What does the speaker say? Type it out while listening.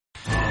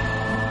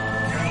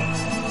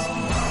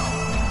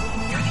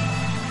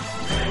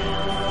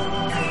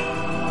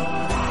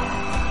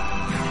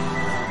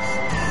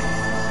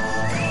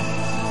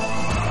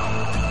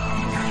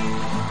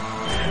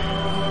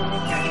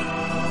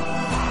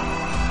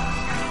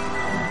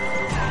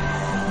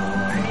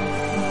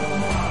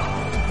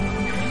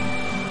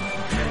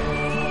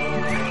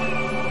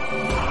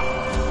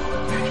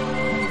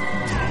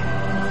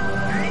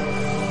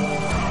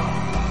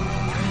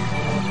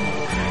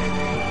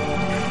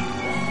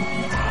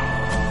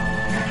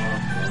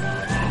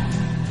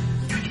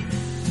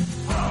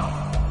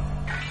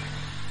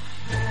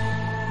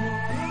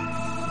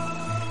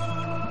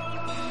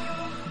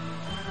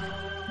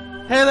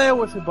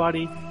Hello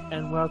everybody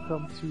and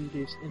welcome to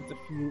this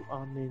interview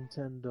on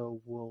Nintendo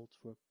World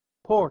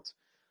Report.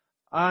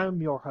 I'm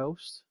your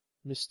host,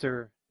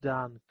 Mr.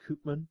 Daan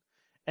Koopman,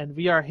 and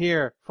we are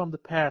here from the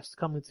past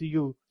coming to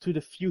you to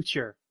the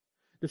future.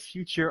 The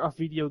future of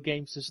video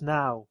games is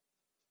now.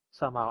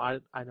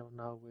 Somehow, I don't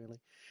know really.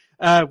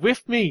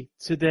 With me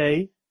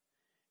today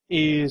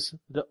is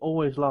the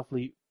always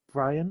lovely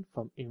Brjann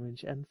from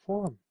Image and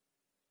Form.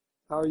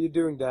 How are you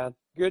doing, Daan?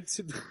 Good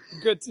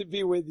to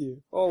be with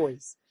you,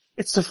 always.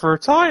 It's the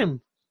third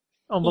time.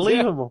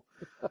 Unbelievable.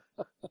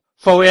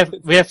 So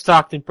we have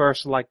talked in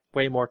person like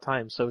way more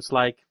times, so it's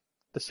like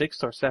the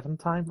sixth or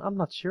seventh time. I'm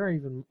not sure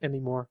even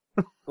anymore.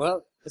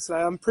 Well, it's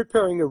like I'm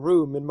preparing a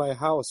room in my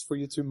house for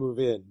you to move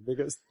in,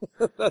 because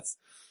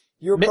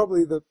you're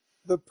probably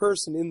the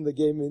person in the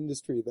game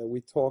industry that we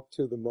talk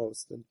to the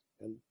most, and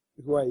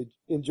who I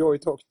enjoy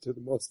talking to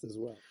the most as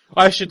well.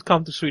 I should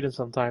come to Sweden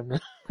sometime.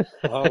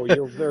 Oh,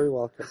 you're very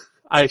welcome.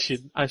 I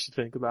should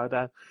think about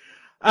that.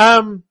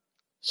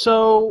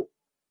 So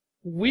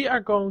we are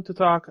going to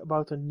talk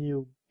about a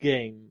new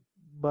game,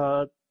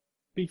 but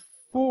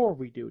before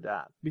we do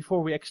that,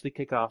 before we actually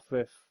kick off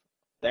with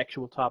the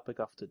actual topic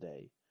of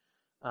today,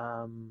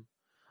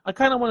 I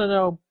kind of want to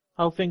know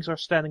how things are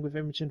standing with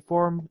Image and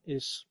Form.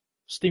 Is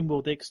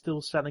SteamWorld Dig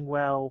still selling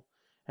well?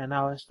 And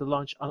how has the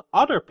launch on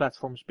other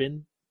platforms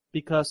been?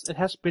 Because it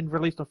has been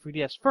released on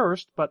 3DS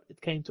first, but it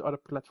came to other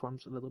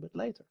platforms a little bit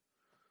later.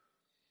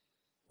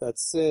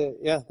 That's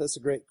a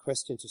great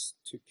question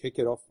to kick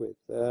it off with.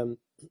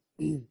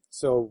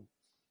 So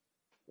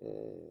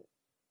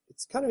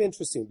it's kind of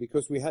interesting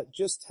because we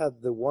just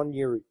had the 1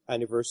 year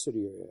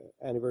anniversary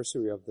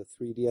of the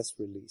 3DS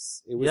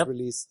release. It was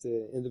released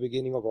in the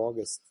beginning of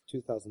August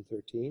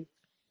 2013,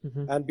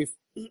 and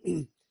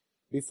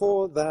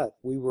before that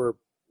we were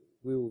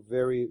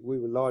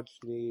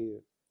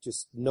largely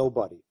just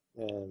nobody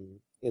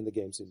in the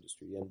games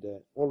industry, and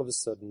all of a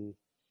sudden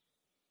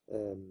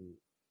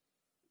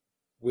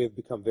we have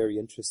become very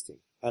interesting.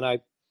 And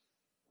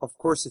of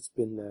course, it's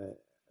been a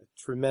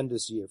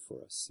tremendous year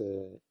for us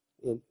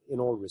in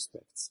all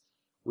respects.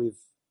 We've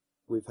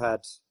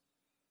had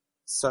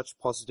such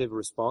positive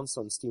response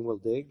on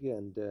SteamWorld Dig,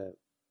 and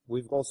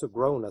we've also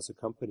grown as a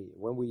company.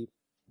 When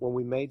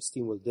we made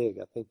SteamWorld Dig,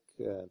 I think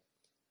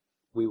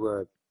we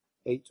were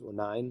 8 or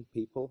 9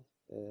 people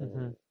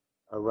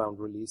around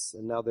release,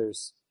 and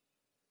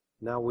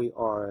now we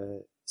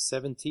are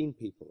 17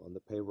 people on the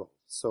payroll.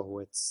 So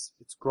it's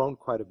grown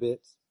quite a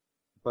bit,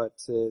 but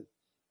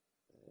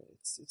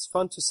it's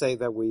fun to say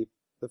that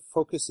the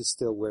focus is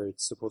still where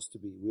it's supposed to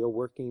be. We are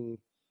working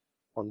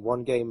on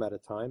one game at a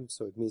time,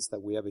 so it means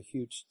that we have a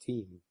huge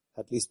team,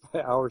 at least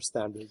by our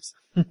standards,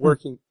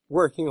 working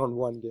on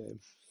one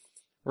game.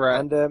 Right.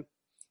 And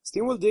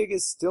SteamWorld Dig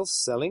is still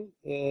selling,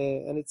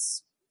 and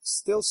it's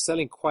still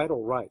selling quite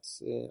all right.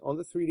 On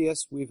the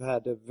 3DS, we've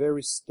had a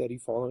very steady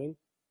following.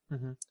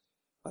 Mm-hmm.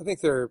 I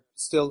think there are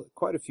still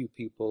quite a few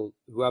people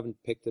who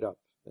haven't picked it up.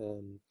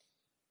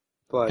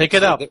 But pick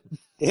it up.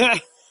 Yeah.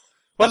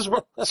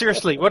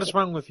 Seriously, what is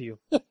wrong with you?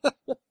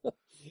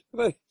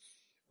 But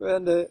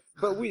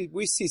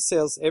we see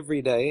sales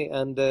every day,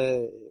 and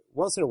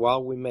once in a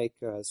while we make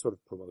sort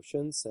of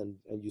promotions,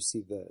 and you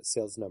see the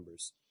sales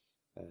numbers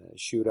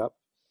shoot up.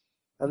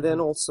 And then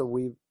also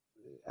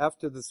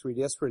after the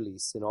 3DS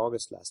release in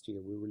August last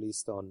year, we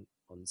released on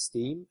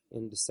Steam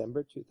in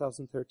December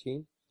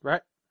 2013.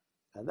 Right.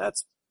 And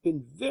that's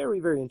been very,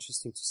 very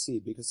interesting to see,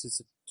 because it's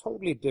a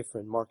totally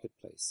different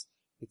marketplace.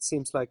 It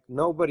seems like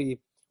nobody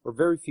or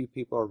very few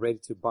people are ready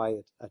to buy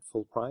it at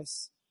full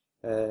price.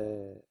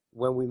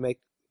 When we make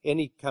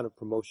any kind of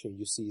promotion,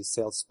 you see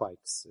sales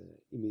spikes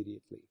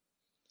immediately.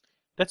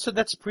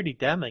 That's pretty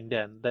damning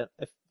then,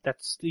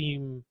 that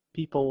Steam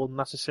people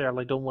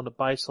necessarily don't want to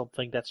buy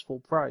something that's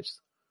full price.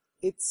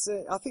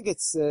 I think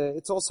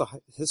it's also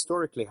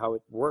historically how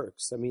it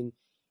works. I mean,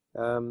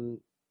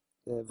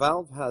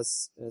 Valve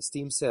has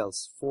Steam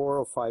sales 4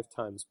 or 5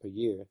 times per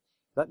year.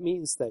 That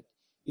means that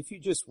if you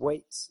just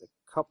wait a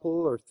couple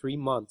or 3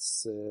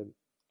 months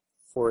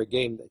for a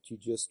game that you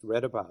just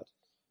read about,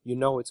 you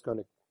know it's going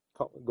to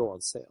go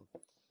on sale.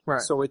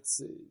 Right. So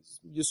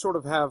you sort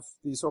of have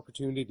these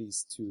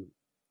opportunities to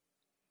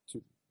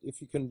if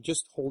you can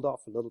just hold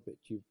off a little bit,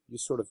 you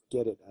sort of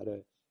get it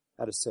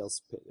at a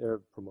sales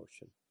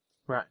promotion.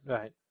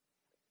 Right.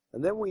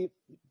 And then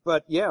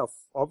but yeah,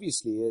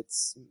 obviously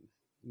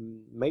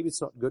maybe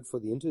it's not good for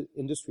the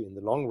industry in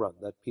the long run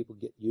that people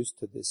get used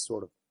to this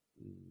sort of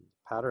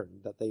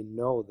pattern, that they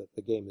know that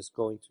the game is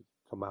going to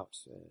come out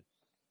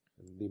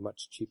and be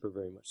much cheaper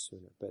very much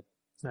sooner. But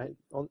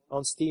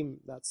on Steam,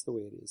 that's the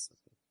way it is, I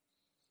think.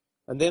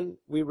 And then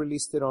we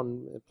released it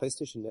on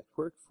PlayStation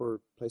Network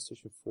for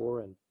PlayStation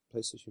 4 and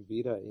PlayStation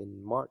Vita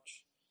in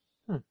March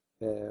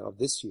of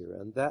this year,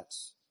 and that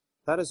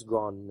has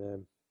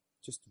gone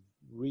just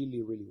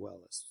really, really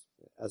well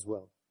as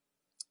well.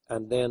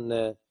 And then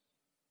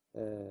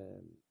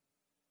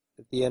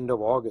at the end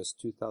of August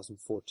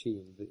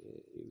 2014, it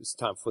was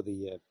time for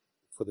the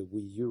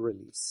Wii U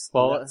release.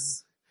 Well,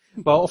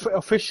 Well,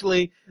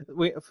 officially,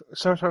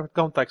 sort of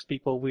context,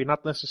 people. We're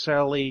not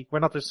necessarily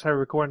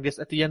recording this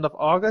at the end of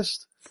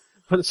August,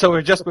 but so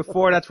we're just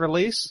before that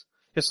release.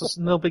 Just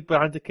a little bit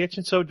behind the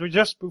kitchen, so we're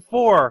just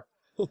before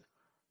the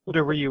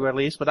Wii U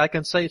release. But I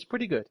can say it's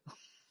pretty good.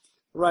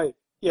 Right.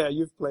 Yeah,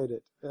 you've played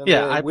it, and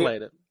Yeah, I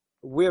played it.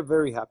 we're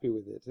very happy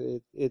with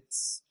it.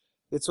 It's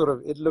sort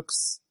of it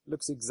looks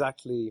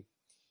exactly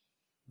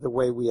the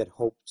way we had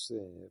hoped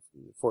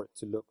for it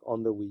to look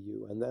on the Wii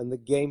U, and the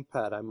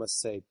gamepad, I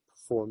must say,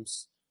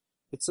 performs.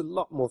 It's a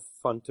lot more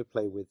fun to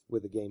play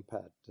with a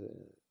gamepad,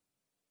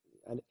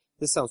 and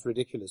this sounds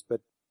ridiculous,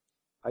 but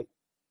I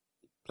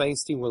playing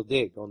SteamWorld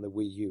Dig on the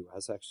Wii U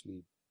has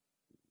actually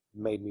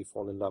made me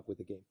fall in love with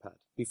the gamepad.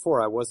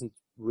 Before I wasn't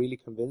really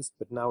convinced,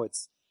 but now I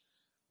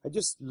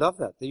just love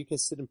that you can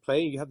sit and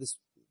play. You have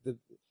you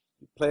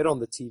play it on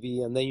the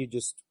TV, and then you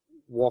just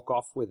walk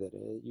off with it.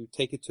 You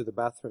take it to the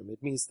bathroom.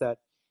 It means that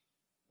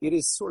it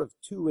is sort of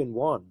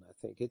 2-in-1. I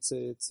think it's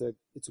a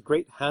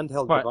great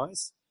handheld Right.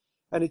 device,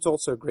 and it's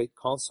also a great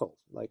console,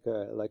 like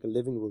a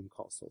living room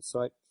console.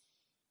 So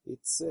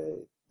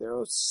there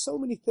are so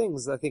many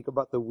things I think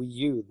about the Wii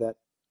U that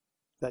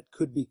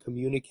could be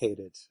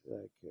communicated,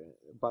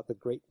 about the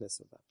greatness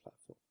of that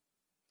platform.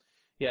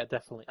 Yeah,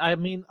 definitely. I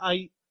mean,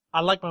 I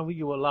like my Wii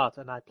U a lot,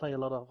 and I play a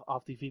lot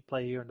of TV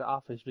play here in the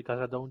office because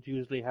I don't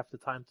usually have the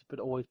time to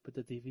always put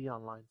the TV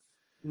online.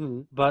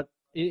 Mm. But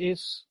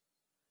it's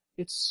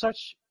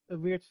such a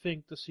weird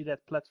thing to see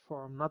that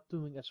platform not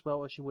doing as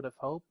well as you would have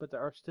hoped, but there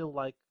are still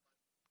like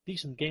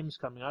decent games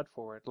coming out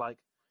for it, like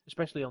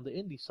especially on the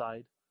indie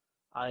side.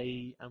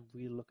 I am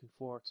really looking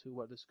forward to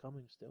what is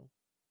coming still.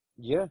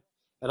 Yeah,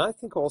 and I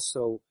think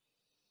also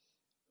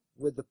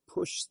with the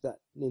push that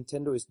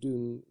Nintendo is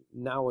doing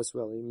now as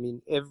well. I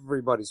mean,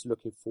 everybody's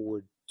looking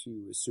forward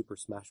to Super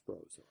Smash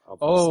Bros.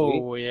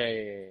 Obviously, Oh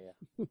yeah.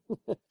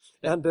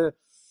 and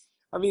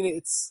I mean,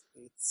 it's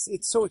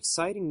so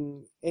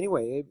exciting.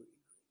 Anyway,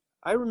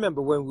 I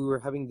remember when we were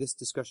having this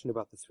discussion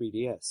about the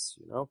 3DS.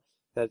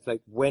 That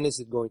like, when is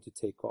it going to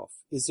take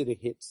off? Is it a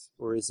hit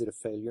or is it a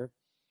failure?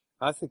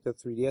 I think the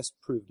 3DS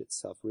proved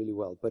itself really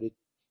well, but it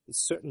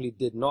certainly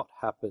did not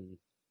happen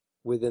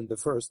within the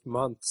first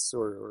months,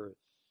 or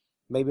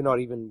maybe not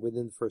even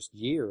within the first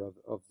year of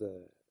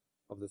the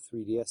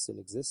 3DS in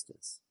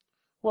existence.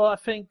 Well, I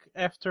think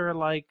after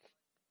like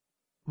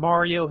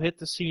Mario hit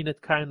the scene,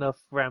 it kind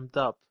of ramped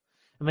up.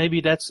 And maybe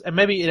that's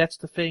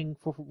the thing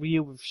for Wii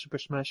U with Super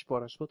Smash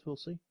Bros. But we'll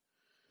see.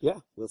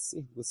 Yeah, we'll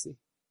see. We'll see.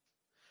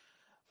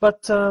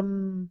 But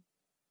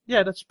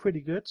yeah, that's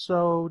pretty good.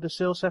 So the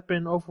sales have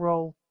been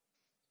overall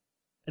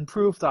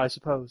improved, I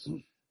suppose.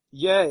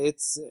 Yeah,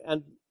 it's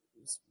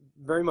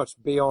very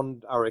much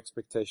beyond our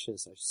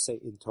expectations, I should say,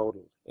 in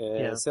total.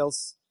 Yeah.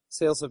 Sales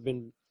have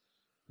been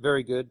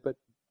very good, but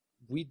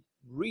we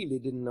really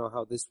didn't know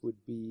how this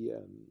would be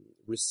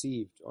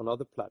received on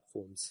other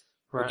platforms.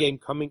 Right. A game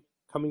coming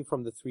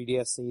from the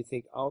 3DS, and you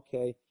think,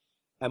 okay,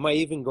 am I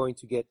even going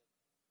to get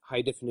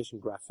high definition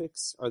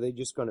graphics? Are they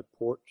just going to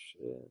port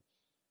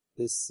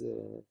the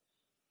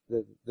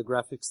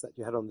graphics that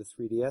you had on the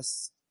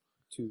 3DS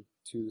to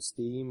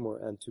Steam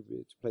and to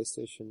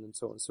PlayStation and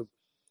so on? So,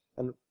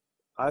 and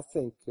I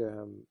think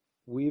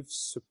we've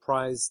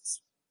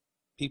surprised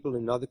people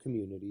in other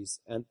communities,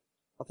 and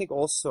I think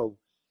also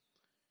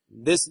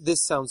this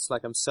sounds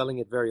like I'm selling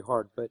it very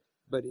hard, but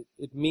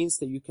it means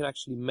that you can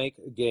actually make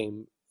a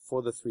game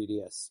for the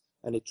 3DS,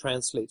 and it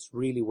translates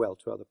really well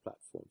to other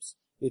platforms.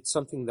 It's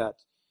something that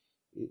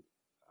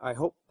I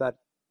hope that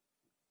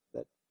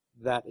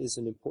is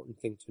an important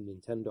thing to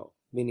Nintendo,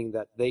 meaning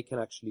that they can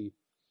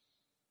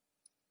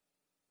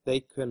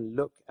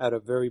look at a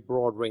very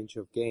broad range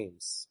of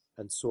games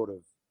and sort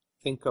of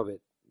think of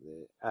it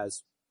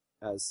as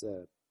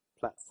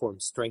platform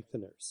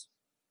strengtheners.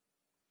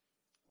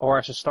 Or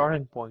as a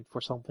starting point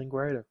for something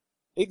greater.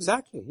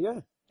 Exactly,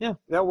 yeah. Yeah.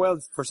 Yeah, well,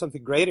 for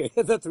something greater.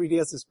 The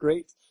 3DS is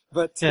great,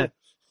 but... Yeah.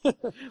 yeah,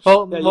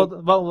 Well,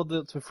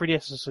 the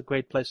 3DS is a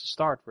great place to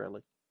start,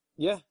 really.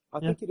 Yeah,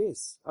 I think it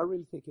is. I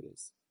really think it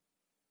is.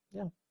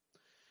 Yeah.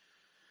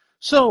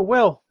 So,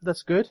 well,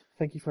 that's good.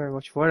 Thank you very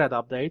much for that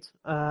update.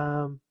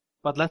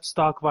 But let's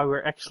talk why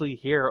we're actually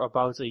here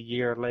about a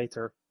year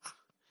later.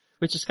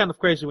 Which is kind of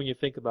crazy when you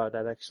think about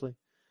that, actually.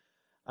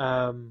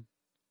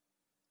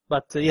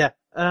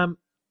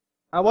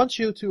 I want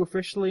you to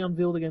officially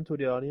unveil the game to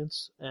the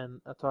audience and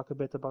talk a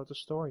bit about the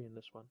story in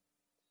this one.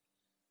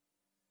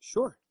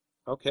 Sure.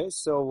 Okay,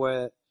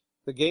 so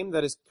the game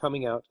that is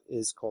coming out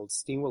is called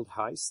SteamWorld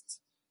Heist,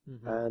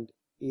 and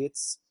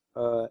it's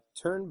a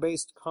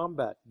turn-based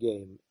combat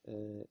game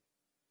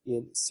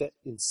set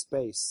in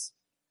space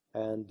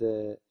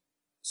and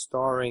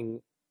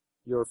starring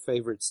your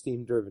favorite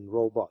steam-driven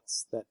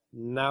robots that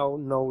now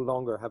no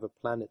longer have a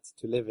planet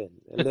to live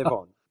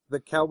on. The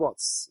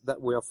cowbots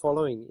that we are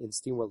following in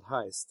SteamWorld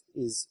Heist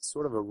is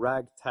sort of a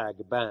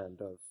ragtag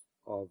band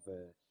of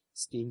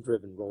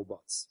steam-driven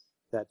robots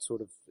that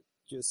sort of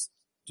just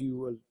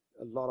do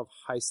a lot of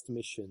heist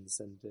missions,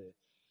 and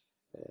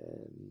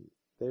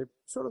they're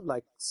sort of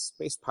like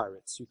space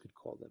pirates, you could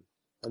call them.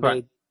 And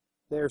right.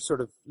 they're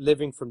sort of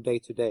living from day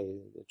to day,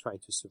 trying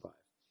to survive.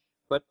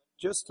 But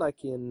just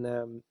like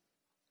in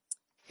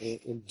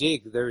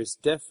Dig, there is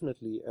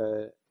definitely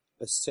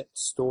a set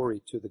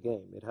story to the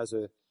game. It has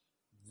a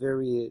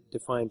very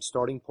defined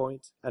starting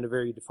point and a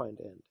very defined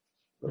end.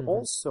 But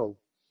also,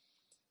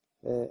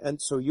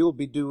 and so you'll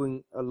be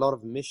doing a lot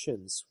of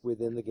missions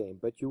within the game,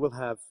 but you will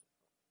have,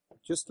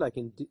 just like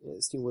in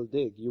SteamWorld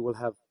Dig, you will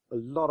have a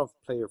lot of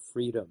player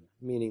freedom,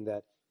 meaning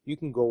that you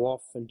can go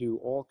off and do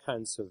all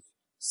kinds of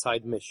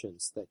side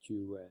missions that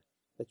you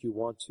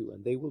want to,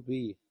 and they will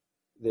be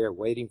there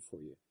waiting for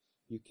you.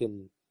 You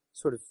can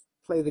sort of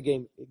play the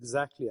game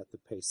exactly at the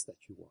pace that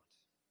you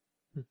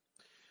want.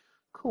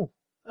 Cool.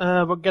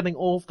 We're getting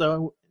all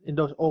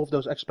of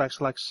those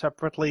aspects like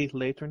separately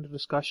later in the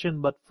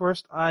discussion, but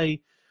first I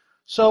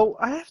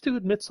have to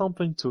admit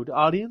something to the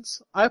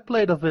audience. I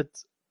played a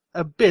bit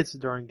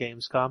during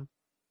Gamescom.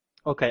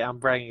 Okay, I'm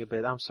bragging a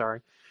bit. I'm sorry.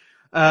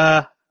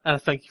 And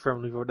thank you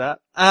firmly for that.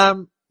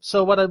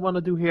 So what I want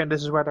to do here, and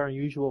this is rather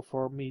unusual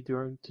for me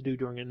to do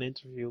during an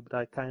interview, but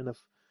I kind of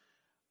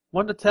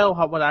want to tell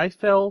what I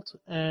felt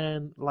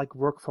and like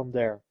work from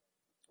there.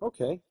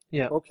 Okay.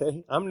 Yeah.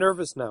 Okay. I'm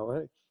nervous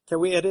now. Can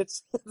we edit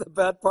the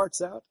bad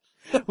parts out?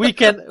 We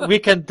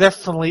can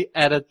definitely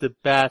edit the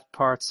bad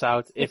parts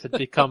out if it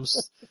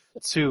becomes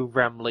too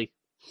rambly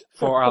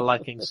for our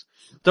likings.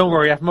 Don't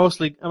worry,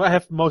 I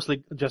have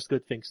mostly just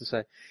good things to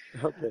say.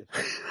 Okay.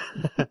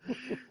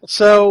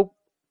 So,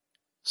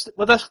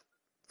 when I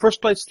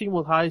first played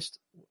SteamWorld Heist,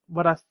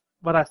 what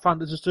I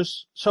found is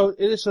just so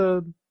it is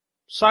a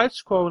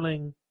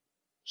side-scrolling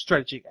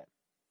strategy game.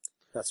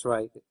 That's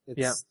right.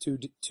 It's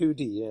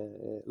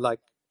 2D. Like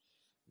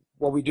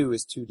what we do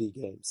is 2D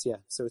games. Yeah.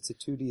 So it's a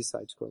 2D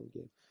side-scrolling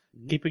game.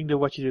 Keeping to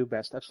what you do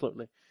best,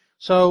 absolutely.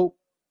 So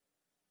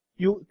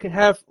you can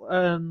have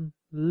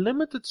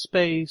limited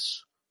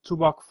space to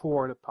walk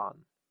forward upon,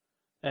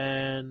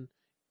 and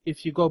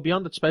if you go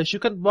beyond that space, you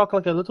can walk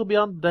like a little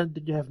beyond. Then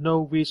you have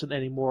no reason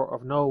anymore,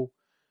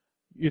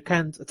 you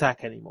can't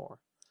attack anymore.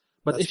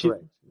 But That's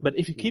correct. But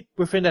if you keep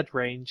within that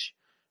range,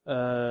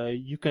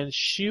 you can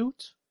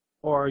shoot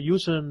or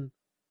use a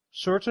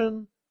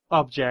certain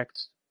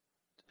object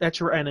at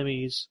your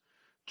enemies,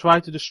 try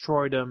to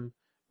destroy them,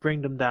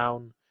 bring them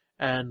down,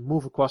 and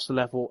move across the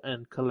level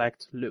and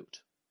collect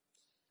loot.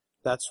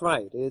 That's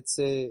right.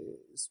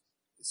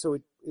 So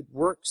it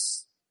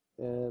works.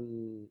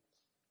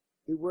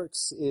 It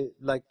works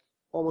like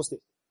almost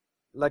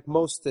like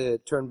most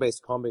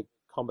turn-based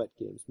combat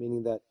games,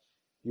 meaning that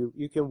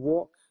you can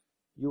walk.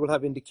 You will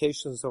have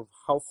indications of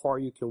how far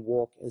you can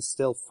walk and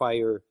still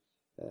fire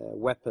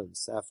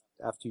weapons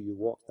after you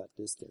walk that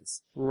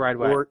distance. Right.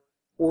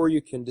 Or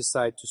you can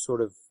decide to sort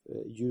of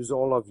use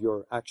all of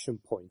your action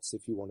points,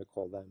 if you want to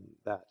call them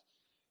that,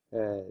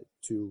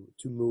 to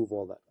move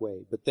all that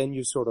way. But then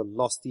you sort of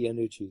lost the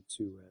energy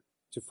to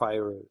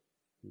fire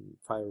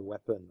a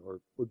weapon or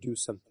do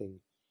something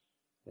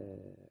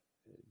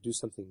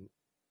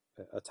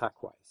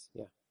attack-wise.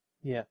 Yeah.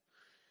 Yeah.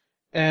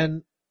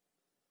 And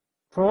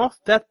from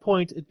that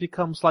point, it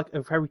becomes like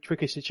a very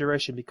tricky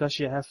situation because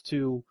you have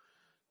to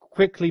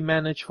quickly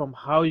manage from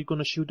how you're going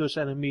to shoot those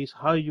enemies,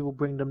 how you will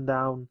bring them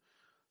down,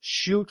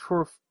 shoot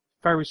for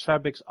various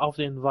fabrics of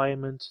the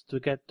environment to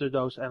get to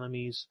those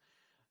enemies,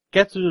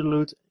 get to the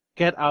loot,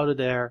 get out of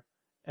there,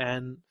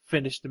 and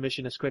finish the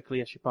mission as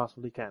quickly as you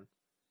possibly can.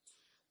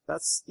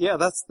 That's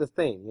the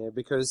thing,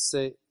 because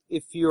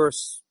if you're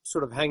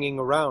sort of hanging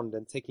around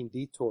and taking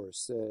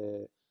detours,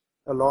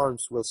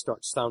 alarms will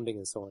start sounding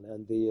and so on,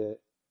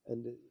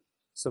 and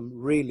some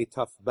really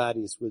tough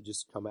baddies will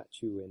just come at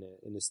you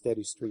in a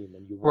steady stream,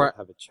 and you won't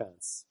have a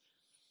chance.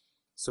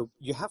 So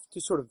you have to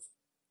sort of,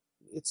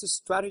 it's a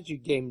strategy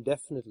game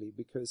definitely,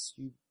 because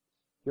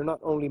you're not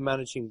only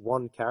managing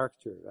one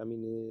character. I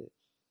mean,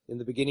 in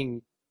the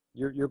beginning,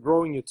 you're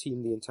growing your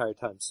team the entire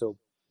time, so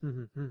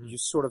you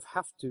sort of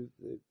have to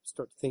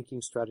start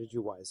thinking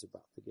strategy-wise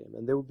about the game,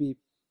 and there will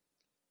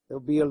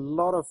be a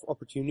lot of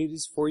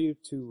opportunities for you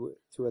to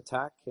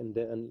attack,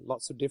 and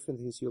lots of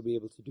different things you'll be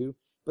able to do.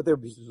 But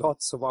there'll be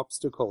lots of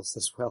obstacles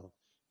as well,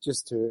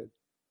 just to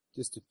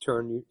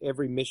turn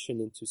every mission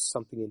into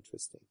something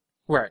interesting.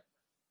 Right.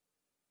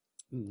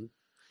 Mm-hmm.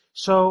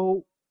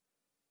 So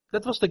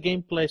that was the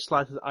gameplay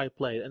slice that I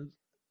played,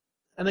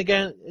 and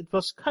again, it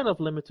was kind of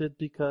limited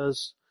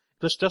because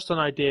it was just an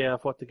idea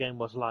of what the game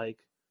was like,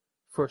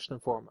 first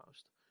and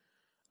foremost.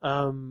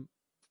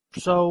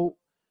 So,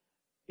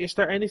 is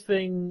there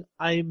anything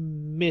I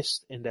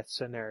missed in that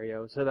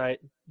scenario that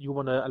you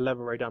want to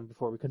elaborate on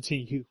before we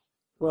continue?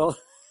 Well,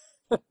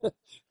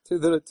 to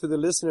the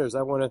listeners,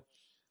 I want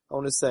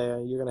to say,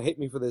 you're going to hate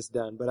me for this,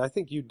 Dan, but I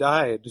think you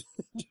died.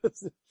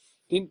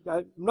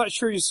 I'm not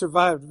sure you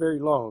survived very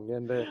long.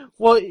 And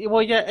well,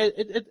 yeah.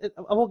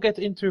 I will get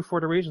into for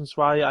the reasons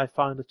why I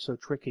found it so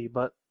tricky,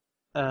 but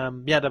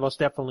yeah, that was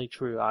definitely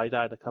true. I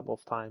died a couple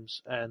of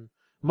times, and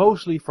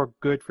mostly for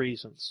good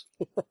reasons.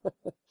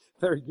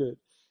 Very good.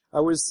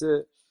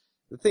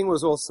 The thing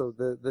was also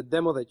the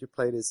demo that you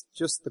played is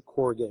just the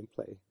core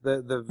gameplay,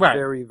 the right.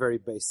 very, very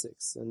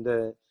basics,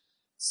 and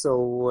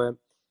so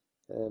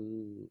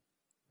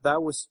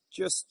that was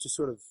just to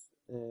sort of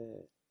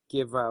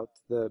give out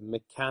the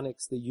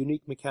mechanics, the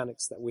unique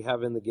mechanics that we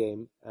have in the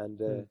game, and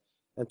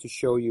to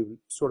show you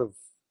sort of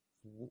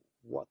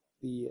what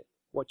you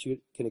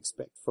can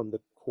expect from the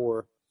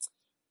core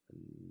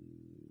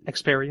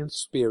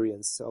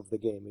experience of the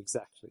game.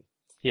 Exactly.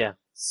 Yeah.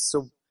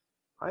 So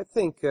I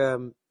think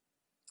there's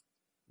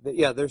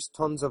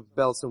tons of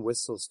bells and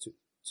whistles to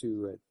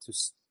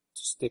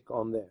stick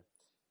on there,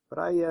 but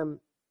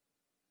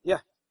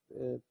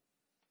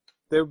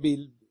there'll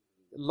be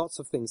lots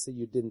of things that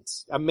you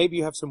didn't. Maybe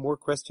you have some more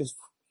questions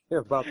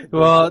about the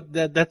Well,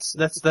 gameplay.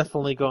 that's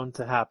definitely going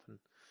to happen.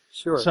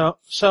 Sure.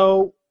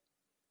 So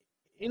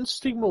in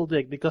SteamWorld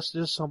Dig, because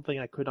this is something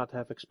I could not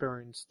have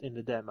experienced in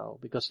the demo,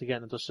 because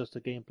again it was just a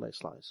gameplay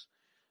slice.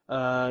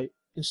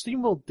 In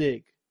SteamWorld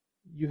Dig,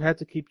 you had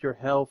to keep your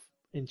health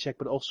in check,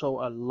 but also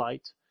a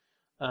light.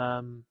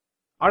 Are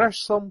there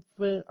some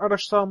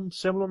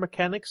similar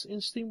mechanics in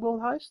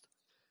SteamWorld Heist?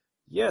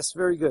 Yes,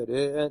 very good.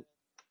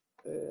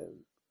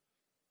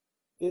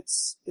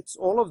 It's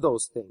all of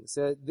those things.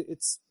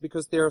 It's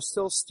because they are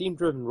still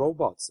steam-driven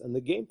robots, and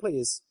the gameplay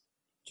is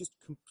just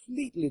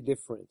completely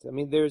different. I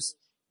mean,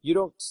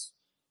 SteamWorld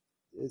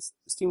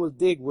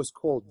Dig was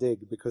called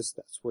Dig because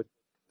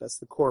that's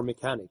the core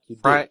mechanic. You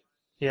dig. Right.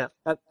 Yeah.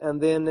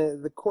 And then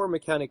the core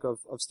mechanic of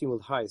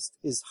SteamWorld Heist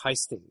is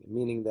heisting,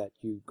 meaning that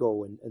you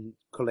go and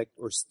collect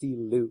or steal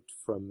loot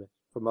from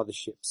other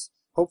ships,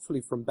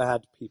 hopefully from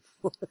bad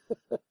people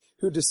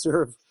who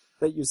deserve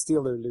that you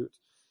steal their loot.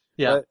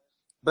 Yeah.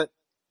 But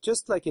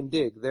just like in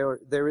Dig,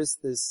 there is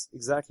this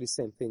exactly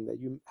same thing that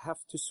you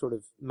have to sort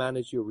of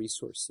manage your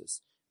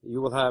resources. You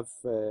will have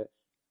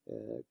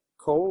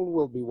coal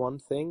will be one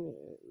thing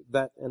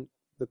and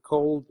the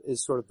coal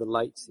is sort of the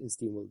light in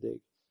SteamWorld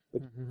Dig.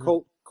 But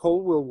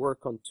coal will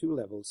work on two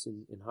levels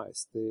in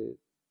Heist.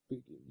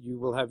 You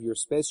will have your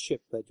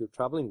spaceship that you're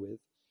traveling with.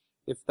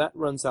 If that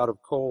runs out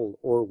of coal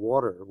or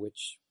water,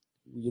 which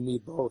you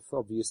need both,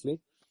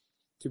 obviously,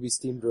 to be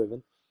steam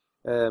driven,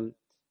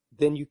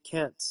 then you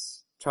can't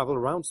travel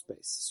around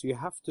space. So you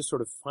have to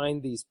sort of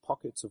find these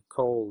pockets of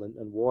coal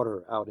and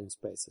water out in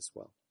space as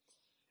well.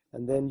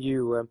 And then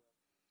you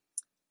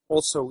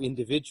also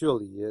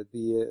individually,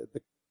 the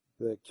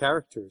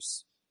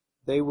characters,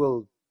 they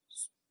will,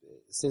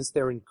 since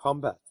they're in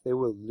combat, they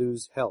will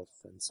lose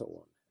health and so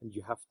on, and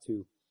you have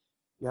to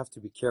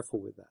be careful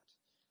with that.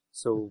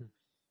 So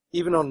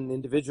even on an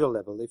individual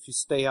level, if you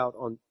stay out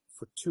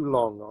for too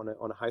long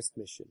on a heist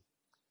mission,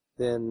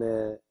 then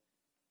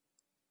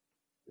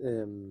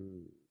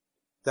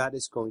that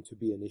is going to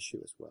be an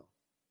issue as well.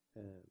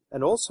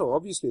 And also,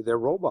 obviously, they're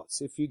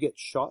robots. If you get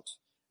shot,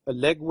 a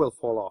leg will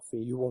fall off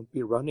and you won't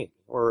be running,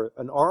 or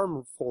an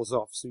arm falls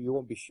off so you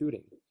won't be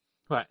shooting.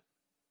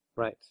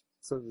 Right.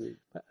 So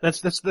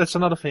that's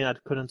another thing I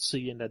couldn't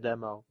see in the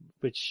demo,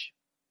 which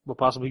will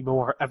possibly be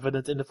more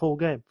evident in the full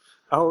game.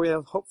 Oh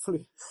yeah,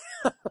 hopefully.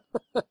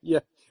 Yeah,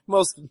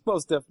 most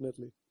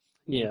definitely.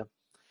 Yeah.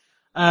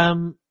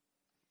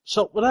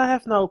 So what I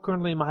have now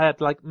currently in my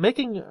head, like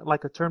making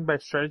like a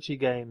turn-based strategy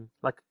game,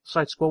 like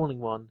side-scrolling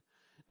one,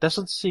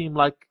 doesn't seem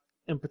like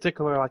in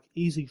particular like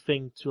easy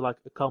thing to like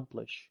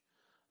accomplish.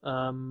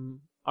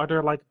 Are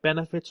there like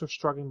benefits or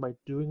struggling by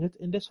doing it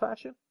in this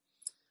fashion?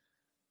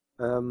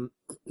 The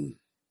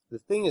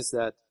thing is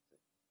that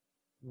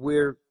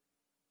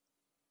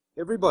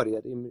everybody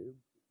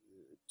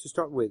to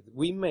start with,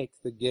 we make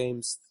the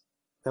games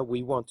that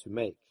we want to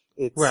make.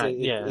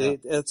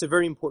 It's a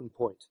very important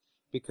point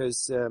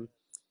because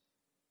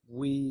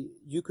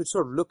you could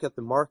sort of look at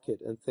the market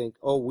and think,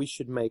 oh, we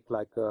should make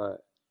like a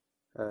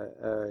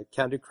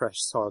Candy Crush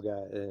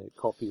Saga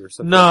copy or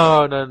something.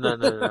 No.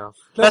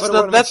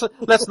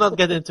 Let's not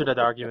get into that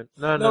argument.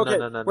 No.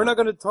 We're not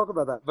going to talk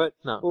about that. But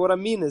no. what I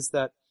mean is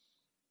that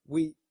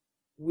we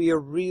are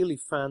really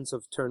fans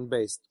of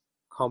turn-based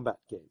combat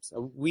games.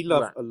 We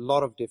love a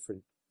lot of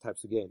different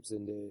types of games.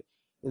 In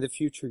the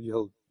future,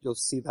 you'll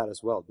see that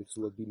as well because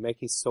we'll be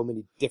making so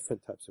many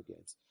different types of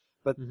games.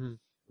 But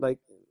like,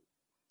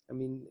 I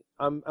mean,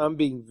 I'm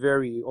being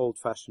very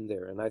old-fashioned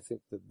there, and I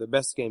think that the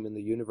best game in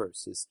the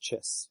universe is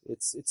chess.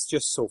 It's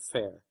just so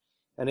fair,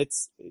 and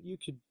you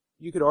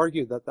could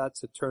argue that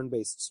that's a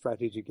turn-based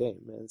strategy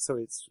game, and so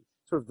it's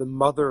sort of the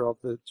mother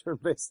of the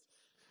turn-based.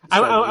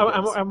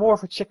 I'm more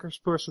of a checkers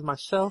person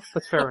myself,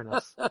 but fair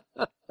enough.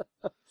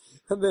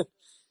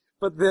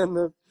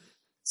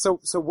 So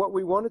what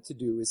we wanted to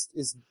do is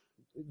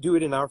do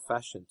it in our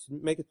fashion, to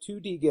make a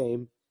 2D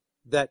game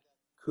that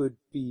could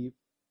be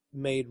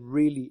made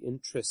really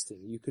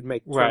interesting. You could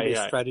make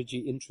turn-based strategy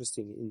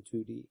interesting in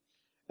 2D.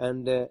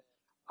 And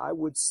I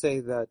would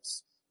say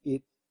that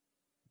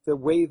the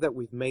way that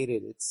we've made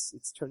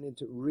it's turned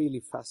into a really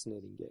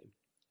fascinating game.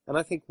 And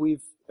I think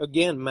we've,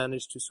 again,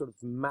 managed to sort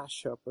of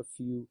mash up a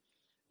few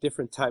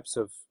different types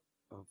of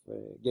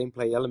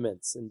gameplay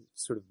elements and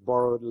sort of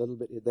borrowed a little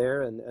bit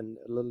there and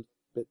a little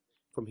bit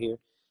from here.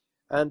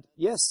 And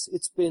yes,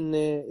 it's been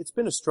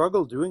a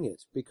struggle doing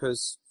it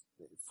because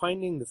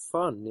finding the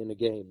fun in a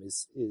game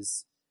is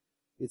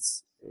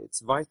it's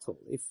vital.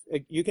 If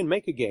you can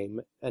make a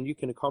game and you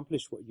can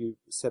accomplish what you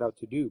set out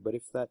to do, but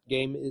if that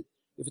game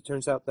if it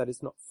turns out that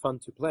it's not fun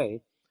to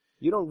play,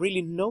 you don't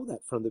really know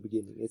that from the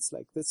beginning. It's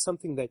like that's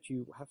something that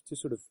you have to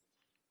sort of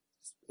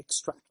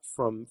extract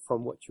from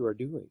what you are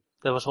doing.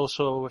 There was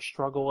also a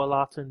struggle a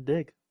lot in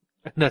Dig.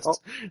 And that's, Oh,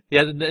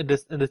 yeah, in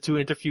the two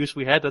interviews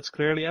we had, that's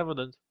clearly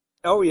evident.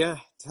 oh yeah,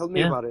 tell me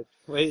Yeah, about it.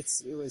 Well,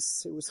 it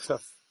was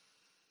tough.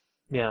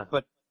 yeah,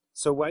 But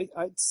so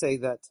I'd say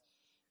that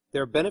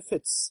there are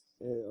benefits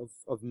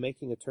of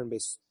making a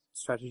turn-based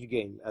strategy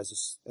game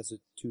as a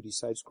 2D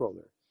side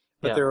scroller,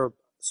 but yeah, there are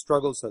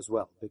struggles as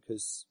well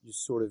because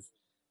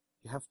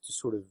you have to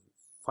sort of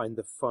find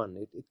the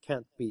fun. It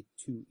can't be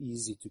too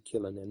easy to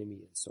kill an enemy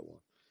and so on.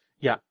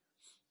 yeah.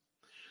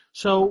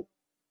 So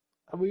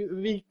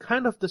we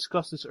kind of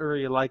discussed this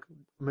earlier, like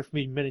with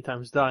me many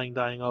times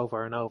dying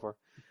over and over.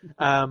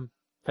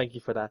 Thank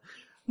you for that.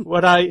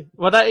 What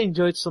I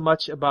enjoyed so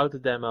much about the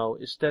demo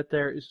is that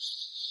there is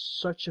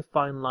such a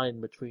fine line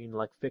between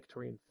like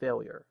victory and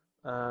failure.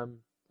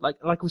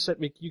 Like we said,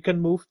 you can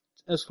move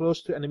as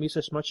close to enemies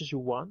as much as you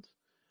want,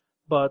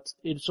 but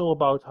it's all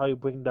about how you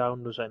bring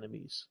down those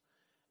enemies.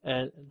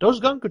 And those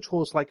gun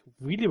controls like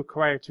really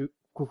require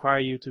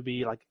you to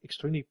be like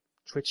extremely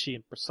twitchy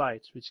and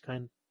precise, which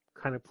kind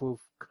of prove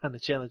kind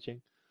of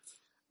challenging.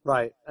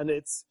 Right, and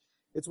it's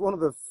one of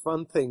the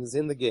fun things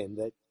in the game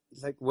that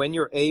like when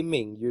you're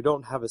aiming, you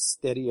don't have a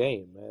steady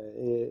aim.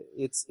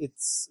 It's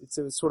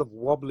a sort of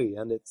wobbly,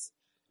 and it's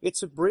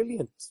a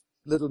brilliant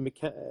little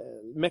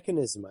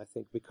mechanism, I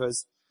think,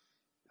 because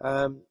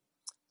um,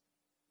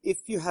 if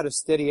you had a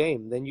steady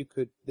aim, then you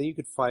could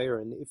fire,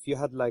 and if you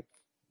had like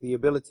the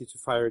ability to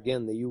fire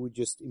again, then you would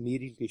just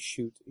immediately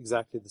shoot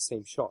exactly the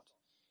same shot.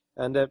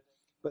 And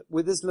but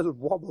with this little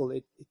wobble,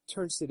 it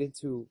turns it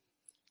into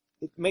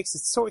it makes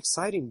it so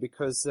exciting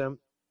because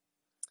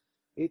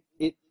it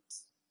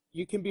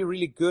you can be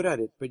really good at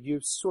it, but you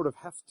sort of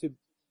have to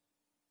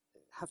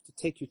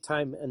take your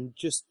time and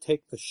just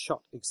take the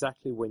shot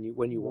exactly when you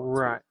want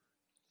to. Right.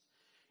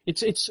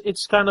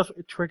 It's kind of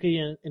tricky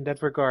in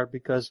that regard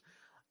because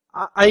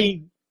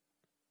I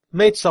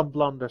made some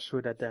blunders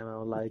through that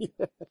demo, like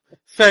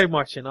very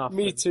much and often.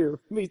 Me too.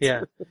 Me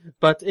Yeah, too.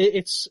 but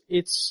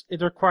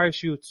it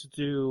requires you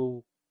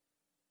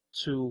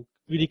to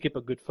really keep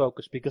a good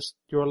focus because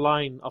your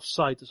line of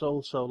sight is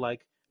also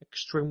like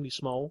extremely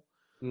small,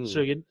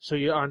 Mm. so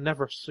you are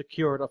never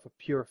secured of a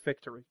pure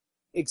victory.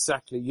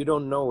 Exactly. You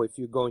don't know if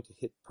you're going to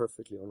hit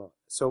perfectly or not.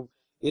 So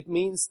it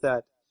means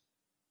that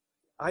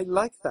I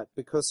like that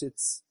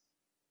because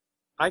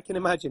I can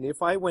imagine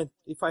if I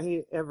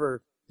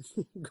ever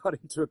got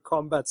into a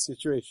combat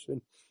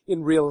situation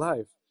in real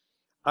life,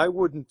 I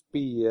wouldn't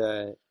be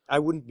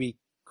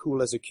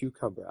cool as a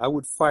cucumber. I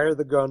would fire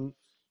the gun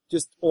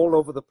just all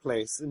over the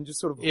place and just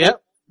sort of Yeah,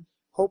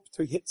 hope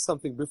to hit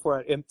something before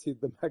I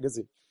emptied the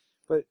magazine.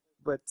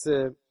 But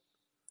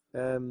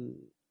um,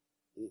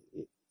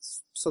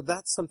 so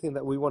that's something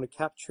that we want to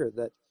capture,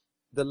 that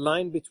the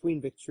line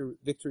between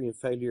victory and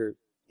failure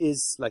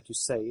is, like you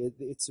say,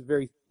 it's a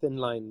very thin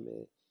line.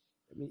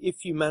 I mean,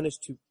 if you manage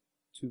to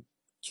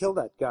kill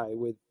that guy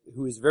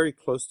who is very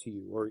close to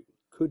you, or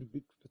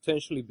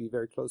potentially be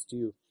very close to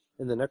you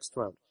in the next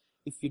round,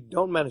 if you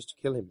don't manage to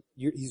kill him,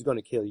 he's going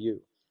to kill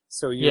you.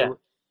 So yeah.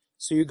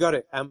 you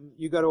gotta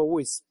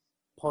always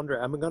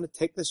ponder: am I going to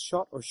take this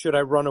shot, or should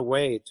I run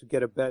away to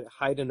get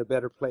hide in a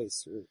better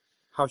place, or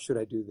how should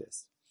I do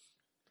this?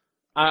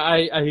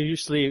 I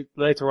usually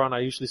later on I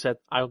usually said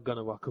I'm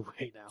gonna walk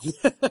away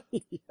now,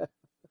 Yeah,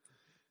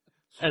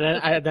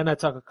 and then I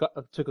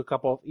took a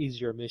couple of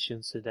easier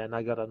missions, and then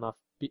I got enough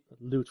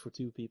loot for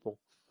two people.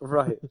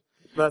 right.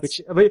 That's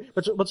Which,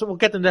 but we'll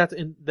get in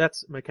that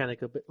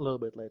mechanic a little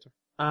bit later.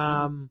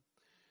 mhm.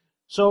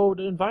 So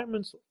the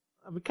environments,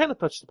 we kind of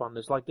touched upon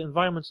this. Like the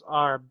environments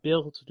are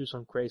built to do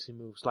some crazy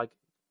moves, like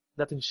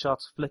letting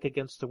shots flick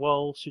against the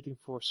wall, shooting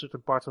for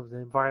certain parts of the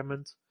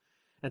environment,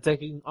 and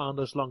taking on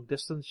those long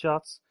distance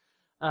shots.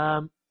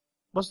 Um,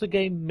 was the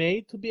game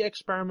made to be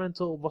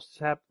experimental? Or was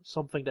it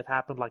something that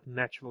happened like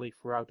naturally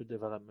throughout the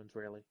development?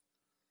 Really?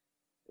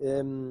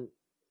 Um,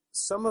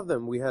 some of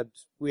them we had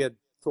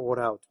thought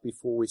out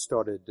before we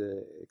started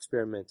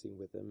experimenting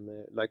with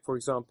them. Like for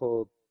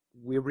example,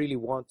 we really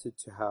wanted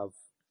to have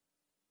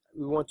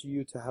we want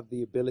you to have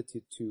the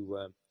ability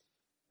to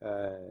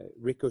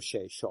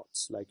ricochet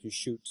shots, like you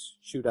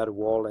shoot at a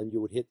wall and you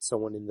would hit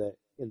someone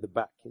in the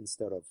back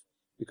instead of,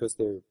 because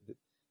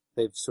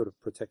they've sort of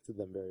protected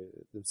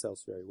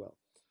themselves very well.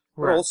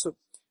 But Right.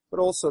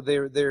 also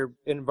they're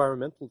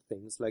environmental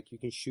things, like you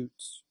can shoot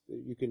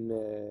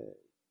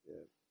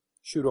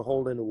a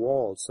hole in a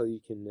wall so you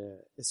can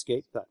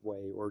escape that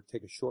way or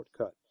take a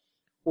shortcut,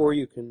 or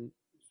you can,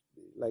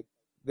 like,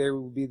 there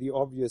will be the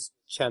obvious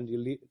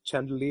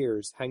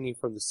chandeliers hanging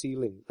from the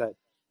ceiling that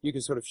you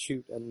can sort of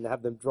shoot and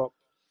have them drop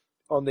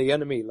on the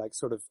enemy, like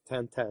sort of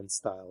Tan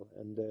style,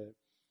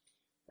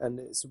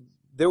 and so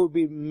there will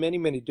be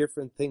many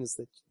different things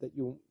that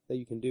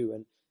you can do,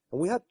 and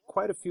we had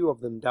quite a few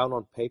of them down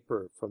on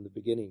paper from the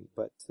beginning,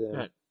 but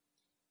Right.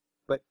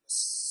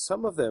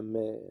 some of them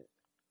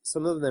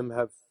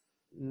have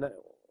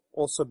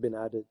also been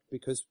added,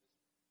 because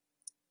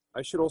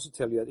I should also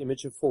tell you at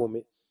Image and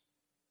Form,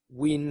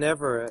 we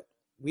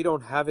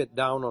don't have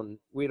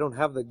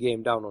the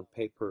game down on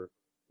paper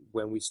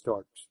when we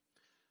start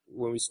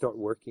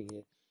working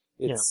it.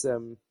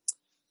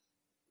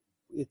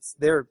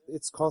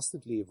 It's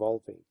constantly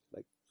evolving.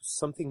 Like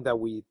something that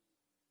we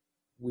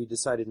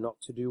decided not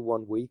to do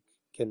one week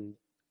can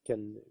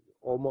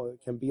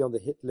be on the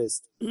hit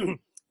list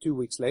 2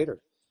 weeks later.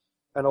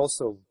 And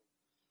also,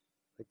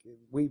 like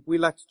we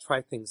like to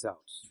try things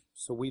out.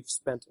 So we've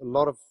spent a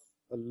lot of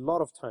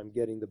time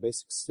getting the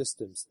basic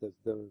systems,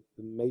 the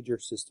major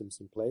systems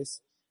in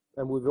place,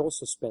 and we've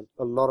also spent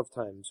a lot of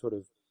time sort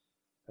of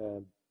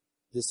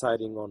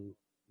deciding on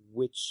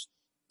which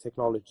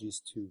technologies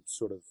to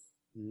sort of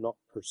not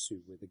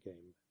pursue with the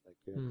game. Like,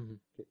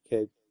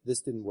 okay,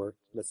 this didn't work,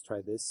 let's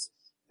try this.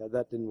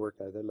 That didn't work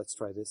either, let's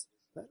try this.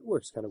 That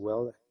works kind of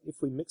well.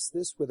 If we mix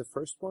this with the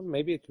first one,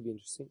 maybe it could be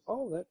interesting.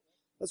 Oh,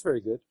 that's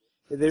very good.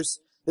 There's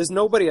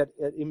nobody at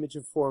Image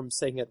and Form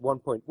saying at one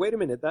point, wait a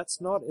minute, that's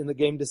not in the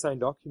game design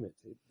document,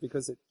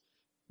 because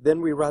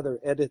then we rather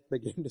edit the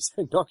game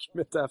design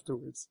document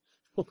afterwards.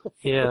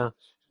 Yeah.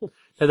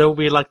 And there will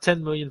be like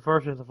 10 million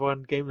versions of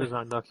one game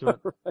design document.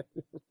 Right.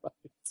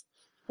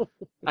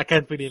 I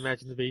can't really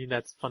imagine it being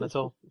that fun at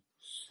all.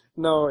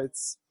 No,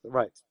 it's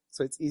right.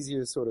 So it's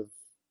easier sort of,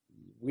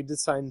 we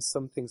design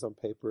some things on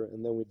paper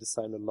and then we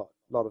design a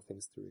lot of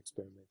things through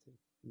experimenting.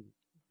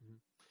 Mm-hmm.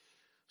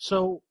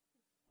 So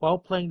while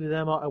playing the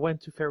demo, I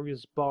went to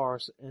various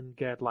bars and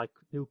get like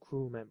new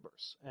crew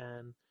members,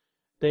 and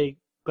they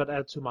got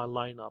added to my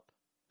lineup.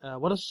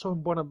 What is so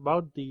important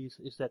about these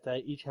is that they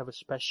each have a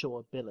special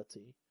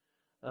ability.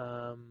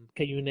 Can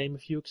you name a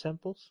few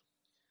examples?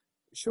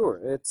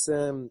 Sure. It's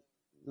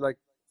like,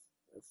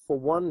 for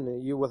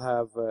one, you will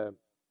have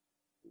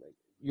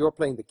you're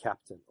playing the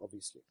captain,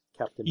 obviously.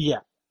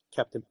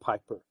 Captain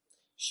Piper.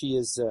 She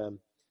is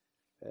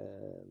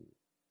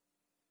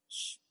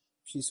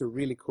she's a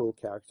really cool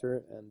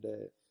character, and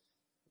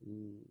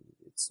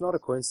it's not a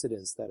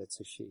coincidence that it's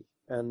a she.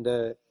 And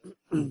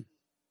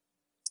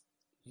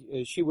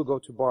she will go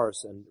to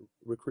bars and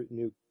recruit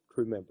new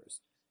crew members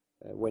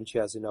when she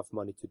has enough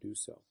money to do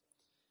so.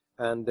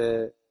 And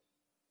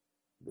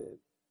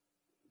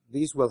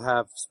these will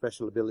have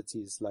special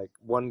abilities. Like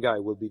one guy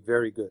will be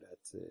very good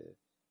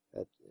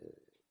at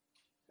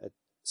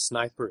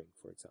snipering,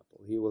 for example.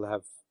 He will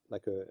have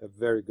like a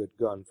very good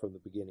gun from the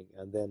beginning,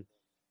 and then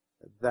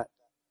that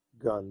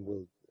gun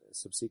will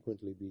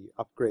subsequently be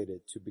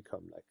upgraded to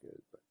become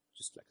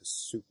just like a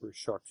super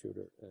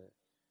sharpshooter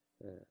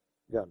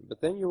gun.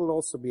 But then you will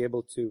also be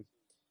able to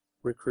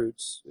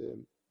recruit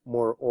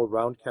more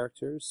all-round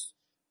characters,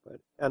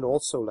 and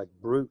also like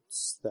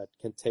brutes that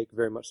can take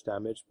very much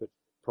damage, but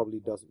probably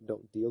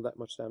don't deal that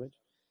much damage.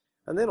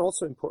 And then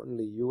also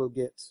importantly, you will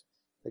get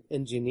like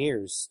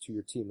engineers to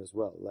your team as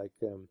well. Like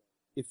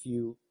if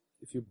you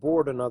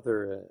board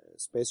another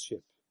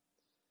spaceship,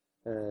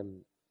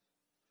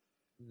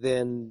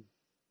 then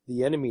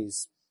the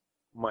enemies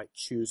might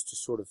choose to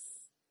sort of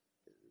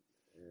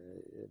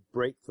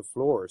break the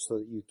floor so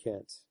that you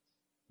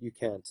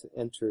can't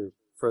enter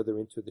further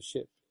into the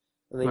ship,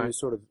 and then Right.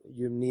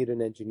 you need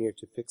an engineer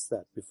to fix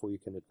that before you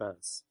can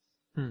advance.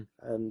 Hmm.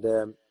 And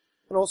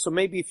also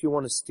maybe if you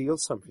want to steal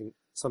something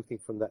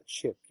from that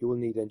ship, you will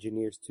need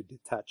engineers to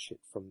detach it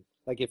from.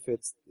 Like if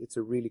it's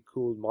a really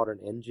cool modern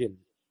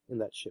engine in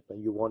that ship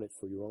and you want it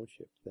for your own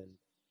ship, then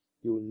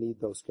you will need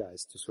those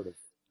guys to sort of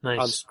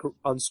Nice.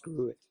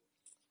 unscrew it.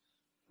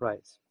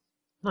 Right.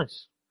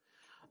 Nice.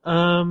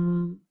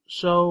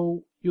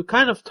 So you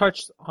kind of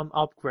touched on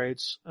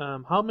upgrades.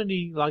 How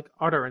many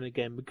are there in the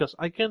game? Because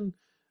I can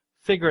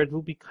figure it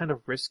will be kind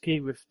of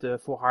risky with the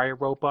for-hire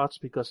robots,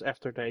 because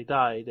after they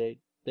die,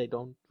 they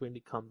don't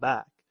really come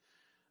back.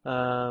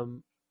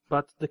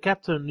 But the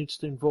captain needs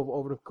to evolve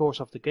over the course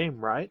of the game,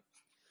 right?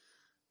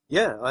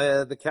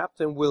 Yeah, the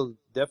captain will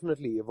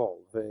definitely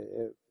evolve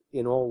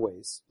in all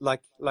ways,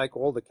 like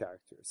all the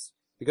characters,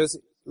 because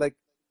like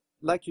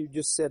you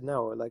just said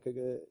now,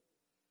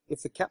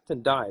 if the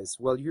captain dies,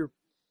 well, you're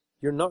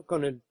not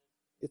gonna.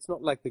 It's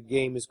not like the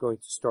game is going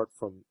to start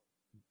from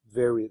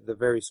the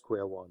very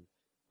square one,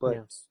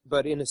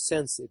 but in a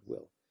sense it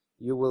will.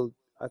 You will.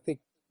 I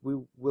think we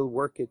will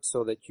work it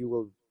so that you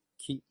will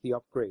keep the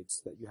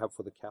upgrades that you have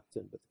for the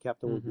captain, but the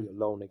captain will be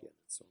alone again.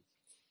 So,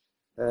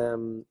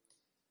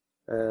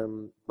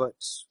 but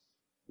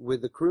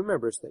with the crew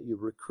members that you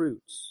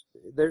recruit,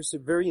 there's a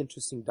very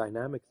interesting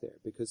dynamic there,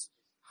 because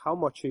how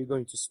much are you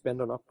going to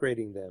spend on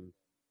upgrading them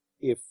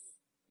if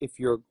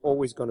you're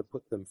always going to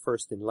put them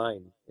first in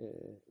line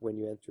when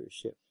you enter a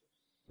ship?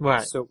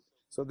 Right. So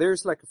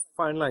there's like a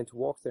fine line to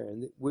walk there,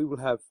 and we will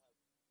have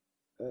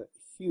a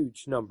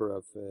huge number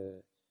of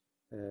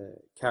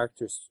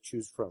characters to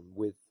choose from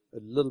with a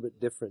little bit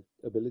different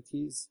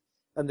abilities,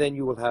 and then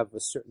you will have a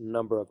certain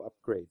number of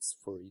upgrades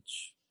for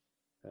each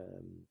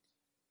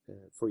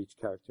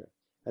character.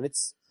 And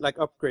it's like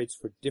upgrades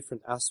for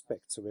different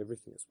aspects of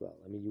everything as well.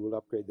 I mean, you will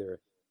upgrade their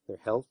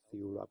health,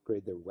 you will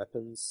upgrade their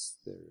weapons,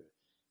 their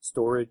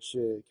storage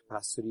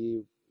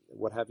capacity,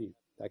 what have you.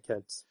 I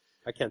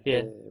can't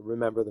Yeah.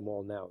 remember them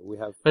all now. We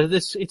have. But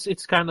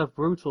it's kind of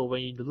brutal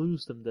when you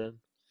lose them then.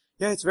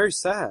 Yeah, it's very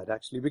sad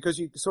actually, because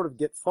you sort of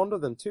get fond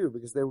of them too,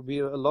 because there will be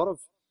a lot of,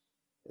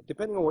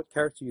 depending on what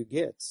character you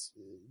get,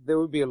 there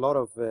will be a lot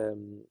of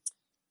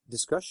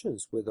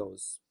discussions with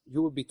those.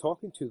 You will be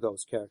talking to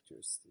those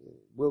characters.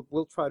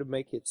 We'll try to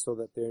make it so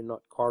that they're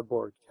not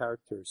cardboard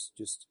characters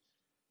just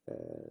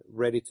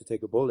ready to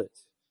take a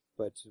bullet,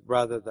 but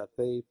rather that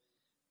they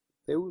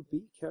will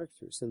be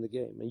characters in the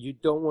game, and you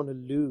don't want to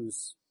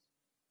lose.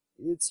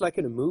 It's like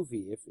in a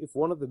movie. If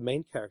one of the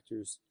main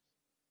characters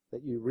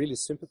that you really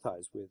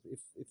sympathize with,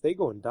 if they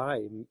go and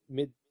die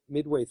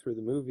midway through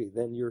the movie,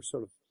 then you're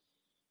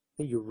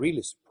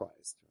really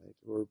surprised,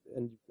 right?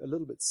 And a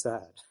little bit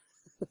sad.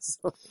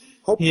 So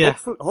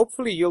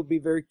hopefully you'll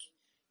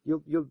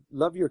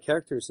love your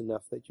characters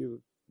enough that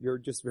you're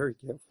just very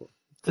careful.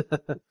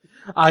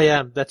 I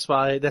am. That's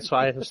why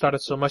I have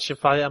started so much in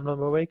Fire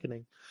Emblem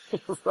Awakening.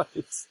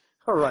 Right.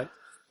 All right.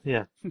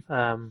 Yeah.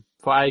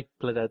 For I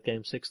played that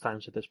game 6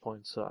 times at this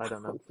point, so I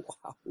don't know.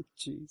 Wow.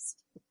 Jeez.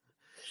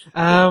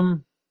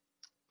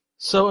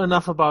 So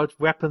enough about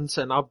weapons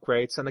and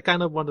upgrades, and I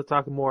kind of want to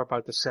talk more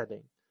about the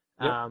setting.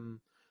 Yeah.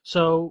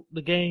 So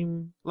the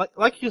game,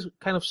 like you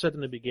kind of said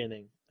in the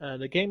beginning,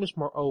 the game is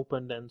more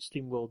open than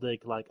SteamWorld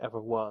Dig like ever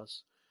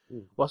was.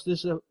 Was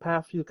this a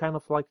path you kind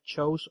of like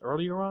chose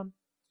earlier on?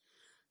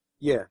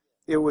 Yeah,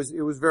 it was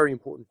very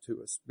important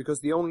to us, because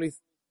the only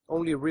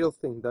real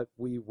thing that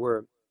we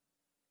were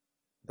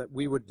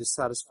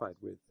dissatisfied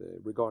with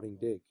regarding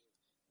Dig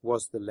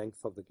was the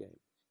length of the game.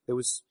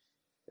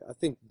 I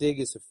think Dig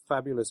is a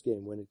fabulous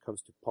game when it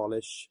comes to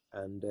polish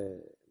and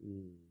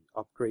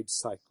upgrade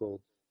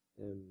cycle,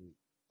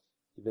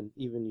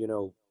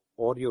 even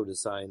audio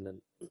design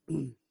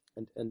and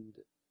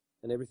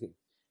and everything.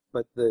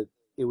 But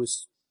it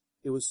was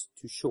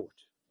too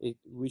short.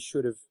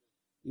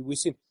 We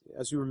seem,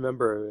 as you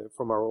remember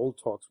from our old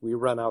talks, we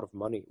ran out of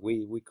money.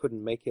 We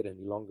couldn't make it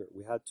any longer.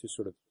 We had to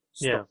sort of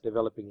stop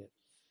developing it.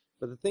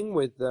 But the thing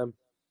with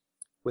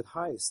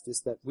Heist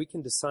is that we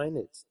can design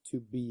it to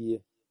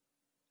be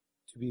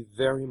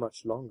very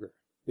much longer,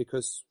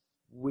 because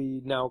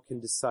we now can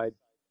decide.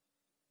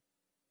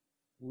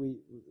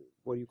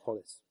 What do you call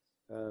it?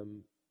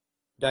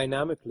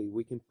 Dynamically,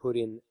 we can put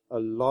in a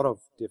lot of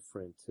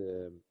different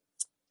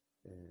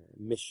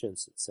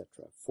missions,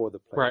 etc., for the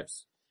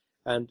players,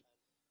 and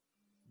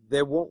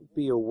there won't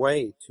be a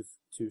way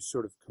to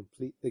sort of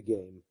complete the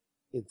game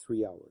in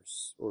 3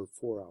 hours or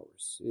 4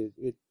 hours.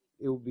 It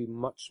will be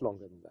much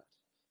longer than that,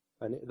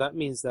 and that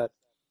means that,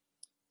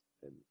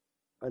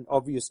 and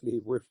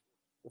obviously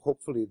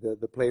hopefully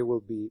the player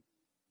will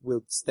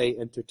stay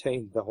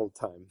entertained the whole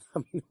time. I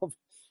mean,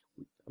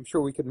 I'm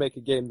sure we could make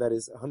a game that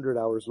is 100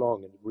 hours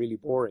long and really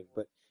boring,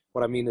 but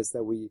what I mean is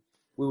that we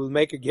will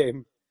make a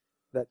game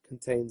that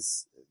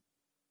contains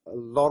a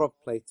lot of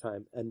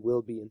playtime and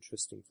will be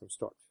interesting from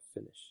start to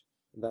finish.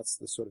 And that's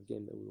the sort of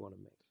game that we want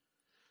to make.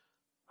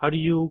 How do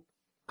you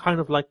kind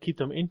of like keep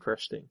them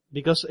interesting?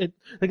 Because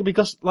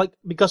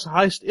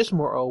Heist is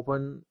more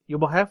open, you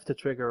will have to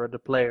trigger the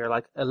player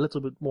like a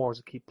little bit more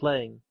to keep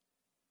playing.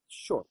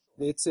 Sure,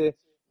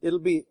 it'll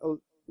be a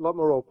lot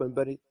more open,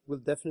 but it will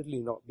definitely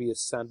not be a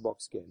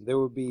sandbox game. There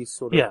will be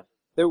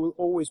there will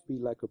always be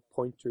like a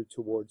pointer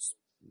towards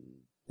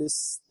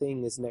this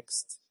thing is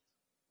next.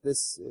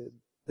 This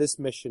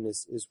mission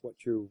is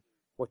what you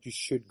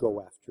should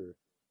go after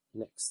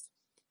next,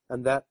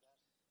 and that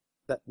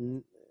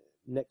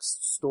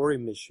next story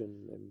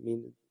mission. I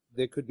mean,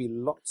 there could be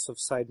lots of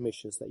side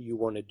missions that you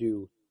want to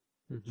do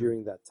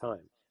during that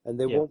time, and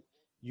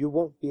you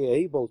won't be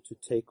able to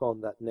take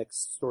on that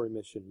next story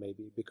mission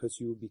maybe because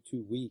you will be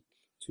too weak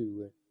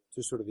to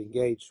sort of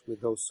engage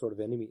with those sort of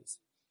enemies.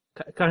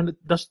 Kind of,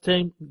 does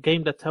the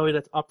game that tell you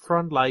that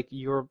upfront, like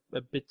you're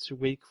a bit too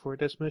weak for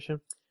this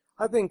mission?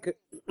 I think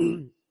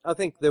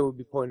there will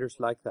be pointers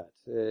like that.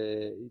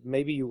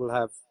 Maybe you will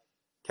have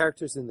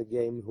characters in the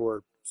game who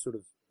are sort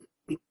of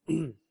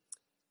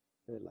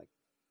like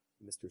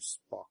Mr.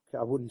 Spock.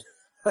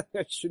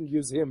 I shouldn't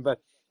use him, but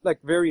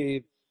like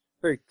very,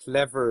 very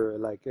clever,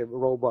 like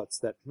robots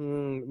that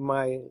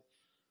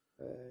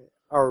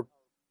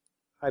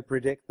I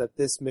predict that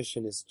this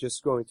mission is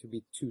just going to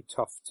be too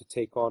tough to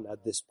take on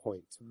at this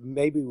point.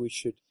 Maybe we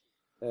should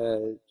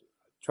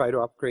try to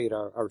upgrade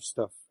our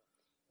stuff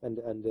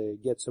and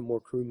get some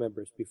more crew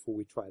members before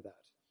we try that.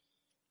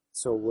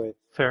 So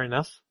fair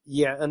enough.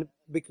 Yeah, and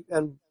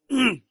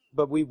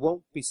but we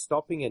won't be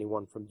stopping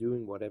anyone from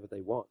doing whatever they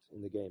want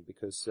in the game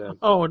because.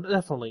 Oh,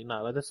 definitely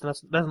no. That's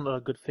not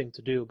a good thing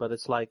to do. But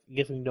it's like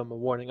giving them a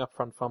warning up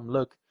front from,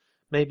 look,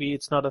 maybe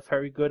it's not a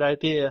very good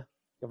idea.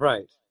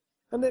 Right.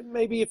 And then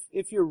maybe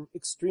if you're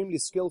extremely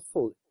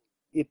skillful,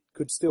 it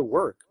could still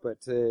work.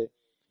 But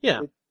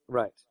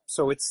right.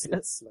 So it's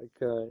like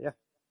yeah.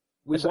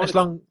 As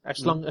long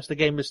as the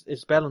game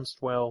is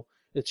balanced well,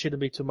 it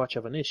shouldn't be too much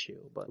of an issue.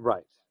 But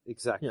right.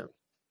 Exactly.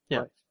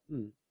 Yeah.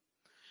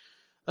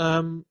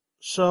 Right.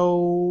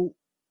 So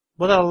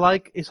what I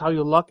like is how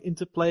you lock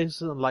into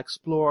places and like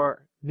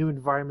explore new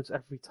environments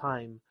every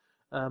time.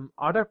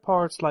 Are there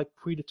parts like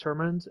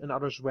predetermined and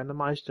others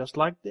randomized, just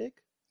like Dig?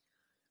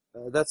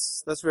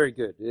 That's very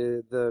good.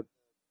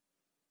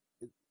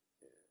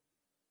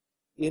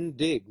 In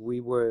Dig,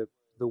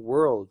 the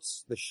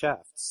worlds, the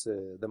shafts,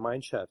 the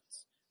mine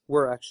shafts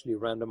were actually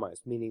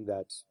randomized, meaning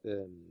that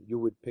you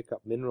would pick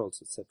up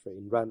minerals, etc.,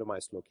 in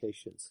randomized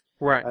locations.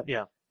 Right.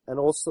 Yeah. And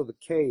also the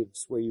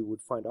caves where you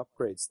would find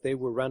upgrades, they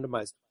were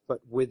randomized, but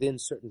within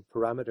certain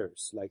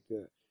parameters, like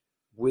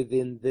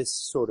within this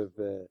sort of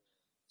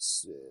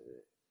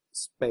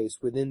space,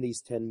 within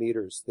these 10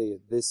 meters,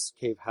 this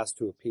cave has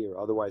to appear,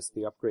 otherwise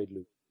the upgrade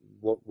loop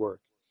won't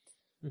work.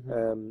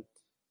 Mm-hmm.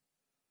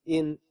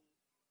 In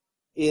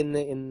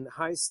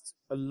Heist,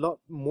 a lot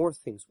more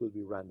things will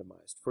be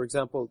randomized. For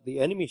example, the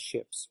enemy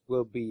ships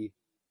will be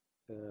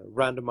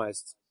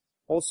randomized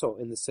also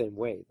in the same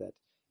way, that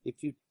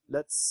if you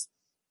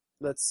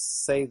let's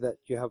say that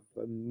you have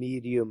a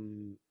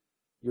medium,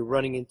 you're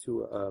running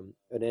into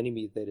an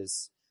enemy that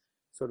is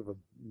sort of a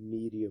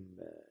medium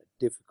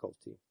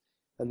difficulty,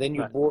 and then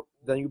you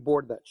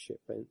board that ship,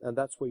 and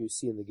that's what you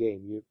see in the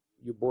game.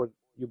 You board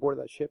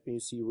that ship, and you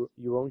see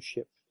your own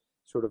ship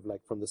sort of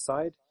like from the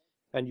side,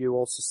 and you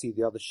also see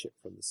the other ship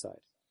from the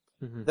side.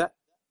 Mm-hmm. That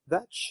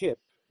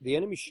ship, the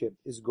enemy ship,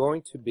 is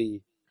going to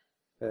be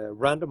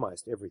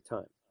randomized every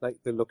time.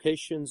 Like the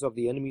locations of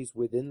the enemies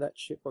within that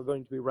ship are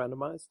going to be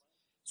randomized.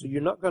 So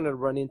you're not going to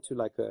run into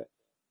like a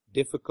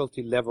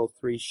difficulty level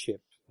 3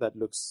 ship that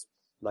looks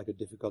like a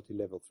difficulty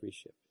level 3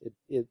 ship.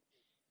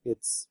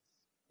 It's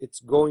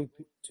going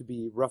to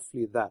be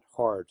roughly that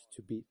hard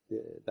to beat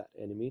that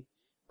enemy,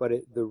 but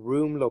the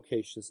room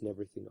locations and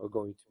everything are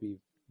going to be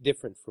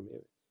different from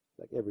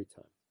like every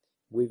time.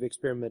 We've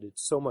experimented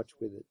so much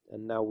with it,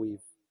 and now we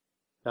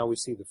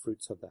see the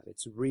fruits of that.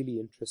 It's really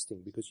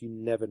interesting because you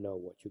never know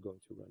what you're going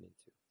to run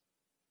into.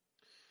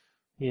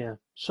 Yeah.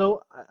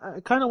 So I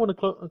kind of want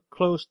to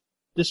close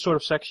this sort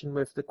of section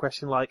with the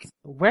question, like,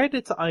 where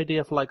did the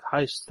idea of like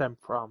Heist stem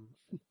from?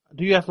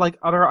 Do you have like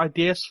other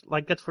ideas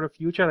like that for the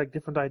future, like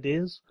different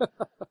ideas?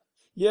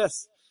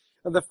 Yes.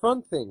 And the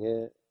fun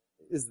thing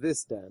is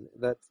this, Dan,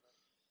 that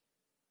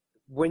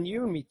when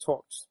you and me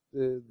talked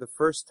the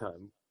first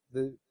time,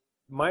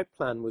 my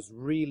plan was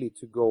really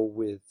to go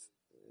with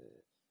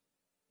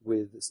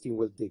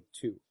SteamWorld Dig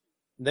 2.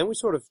 And then we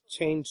sort of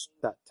changed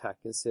that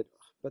tack and said,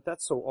 but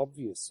that's so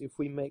obvious. If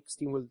we make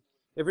SteamWorld,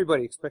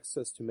 everybody expects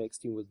us to make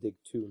SteamWorld Dig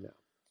 2 now.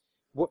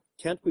 What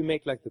can't we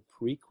make like the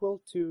prequel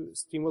to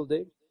SteamWorld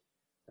Dig?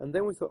 And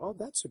then we thought, oh,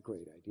 that's a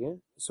great idea.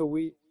 So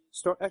we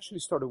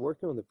actually started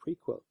working on the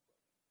prequel.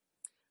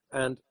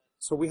 And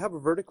so we have a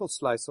vertical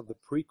slice of the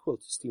prequel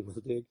to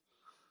SteamWorld Dig.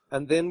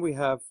 And then we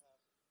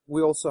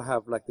also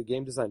have like the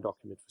game design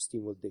document for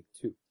SteamWorld Dig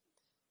 2.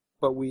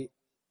 But we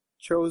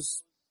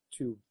chose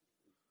to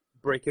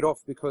break it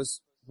off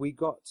because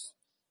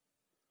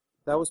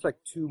that was like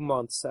 2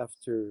 months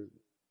after,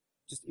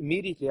 just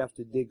immediately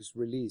after Dig's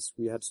release,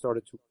 we had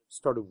started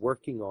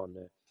working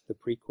on the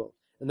prequel.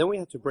 And then we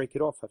had to break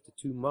it off after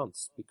 2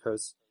 months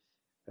because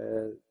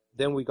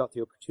then we got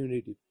the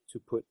opportunity to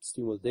put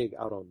SteamWorld Dig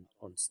out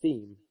on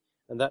Steam,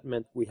 and that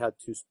meant we had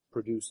to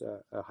produce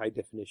a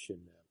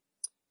high-definition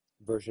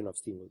version of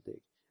SteamWorld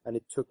Dig. And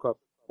it took up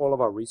all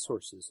of our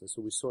resources, and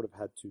so we sort of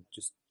had to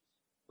just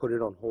put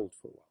it on hold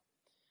for a while.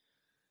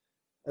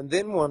 And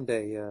then one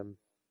day,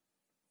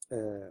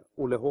 Ole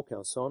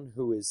Håkansson,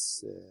 who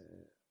is,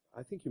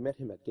 I think you met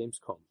him at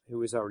Gamescom,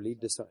 who is our lead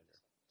designer,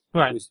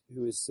 Right.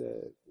 who is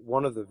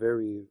one of the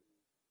very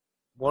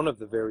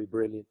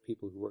brilliant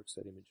people who works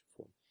at Image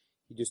Form.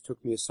 He just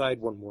took me aside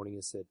one morning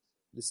and said,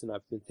 listen, I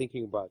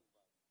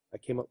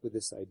came up with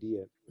this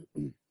idea.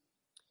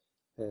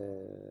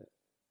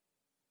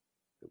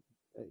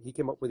 He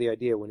came up with the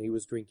idea when he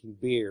was drinking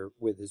beer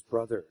with his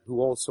brother, who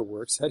also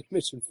works at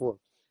Image Form.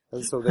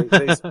 And so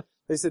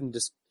they said,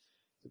 just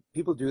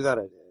people do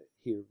that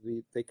here.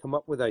 They come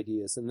up with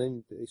ideas and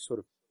then they sort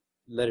of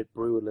let it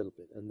brew a little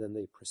bit, and then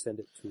they present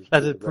it to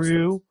Let the it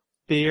brew,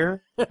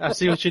 beer. I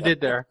see what you did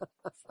there.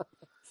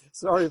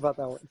 Sorry about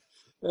that one.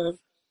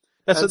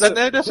 That's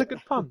a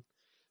good pun.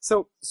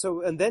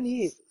 And then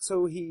he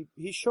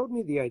showed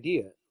me the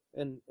idea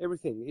and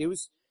everything.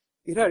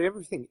 It had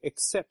everything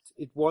except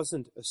it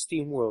wasn't a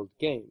SteamWorld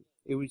game.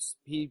 It was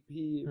he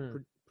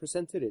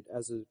presented it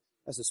as a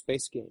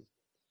space game,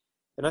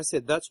 and I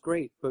said that's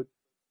great,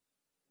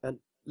 and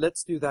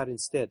let's do that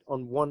instead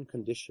on one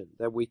condition,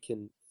 that we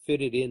can fit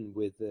it in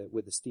with the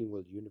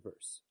SteamWorld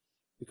universe,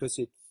 because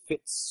it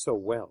fits so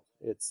well.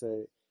 It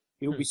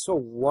would be so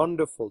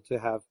wonderful to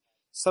have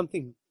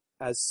something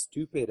as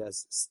stupid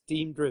as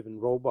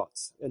steam-driven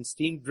robots and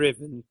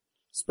steam-driven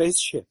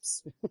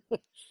spaceships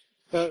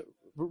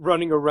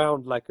running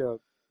around like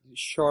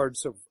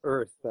shards of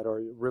Earth that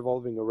are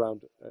revolving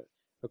around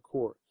a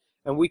core.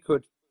 And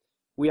what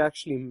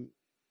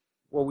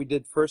we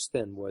did first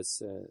then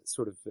was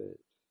sort of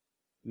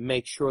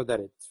make sure that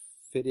it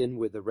fit in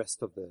with the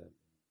rest of the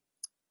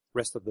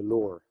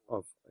lore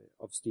of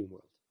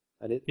SteamWorld,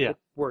 and it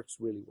works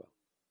really well.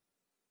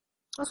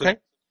 Okay.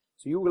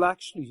 So you will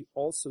actually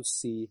also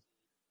see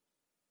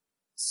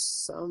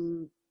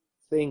some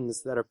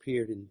things that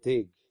appeared in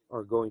Dig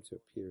are going to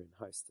appear in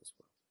Heist as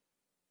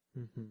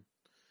well. Hmm.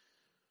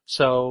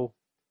 So,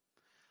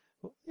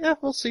 yeah,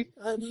 we'll see.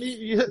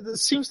 It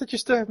seems that you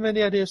still have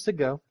many ideas to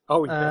go.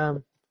 Oh yeah.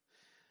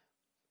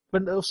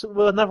 But also,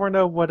 we'll never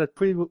know what a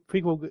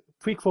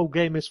prequel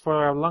game is for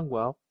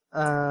Longwell.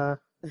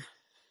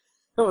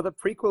 Oh, the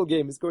prequel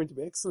game is going to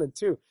be excellent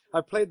too. I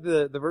played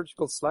the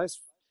vertical slice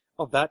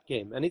of that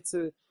game, and it's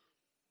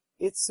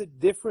a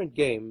different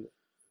game.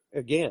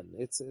 Again,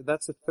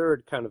 that's a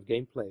third kind of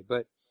gameplay,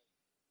 but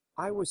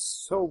I was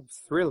so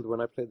thrilled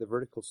when I played the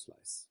vertical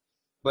slice.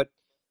 But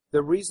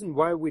the reason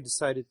why we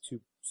decided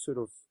to sort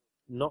of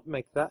not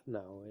make that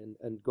now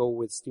and go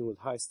with SteamWorld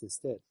Heist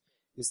instead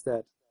is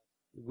that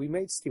we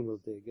made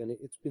SteamWorld Dig, and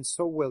it's been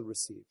so well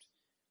received.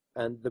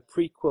 And the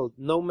prequel,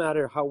 no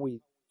matter how we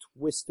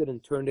twisted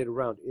and turned it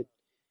around, it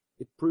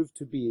proved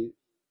to be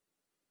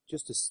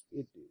just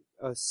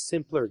a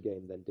simpler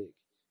game than Dig.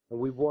 And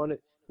we wanted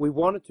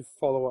to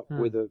follow up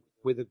with a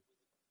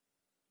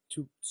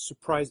to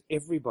surprise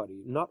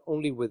everybody, not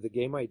only with the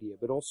game idea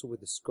but also with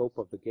the scope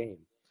of the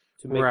game,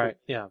 to make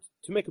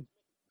to make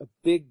a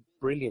big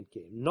brilliant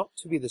game, not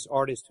to be this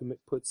artist who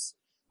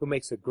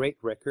makes a great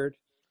record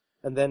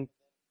and then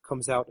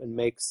comes out and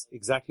makes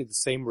exactly the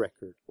same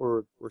record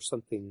or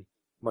something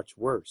much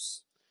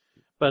worse.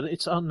 But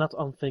it's not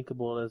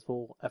unthinkable that it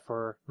will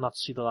ever not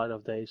see the light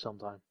of day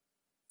sometime.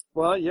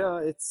 Well, yeah,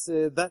 it's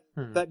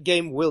that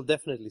game will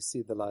definitely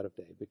see the light of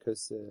day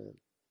because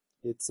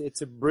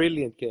it's a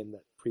brilliant game,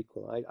 that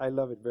prequel. I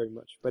love it very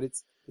much, but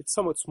it's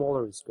somewhat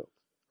smaller in scope.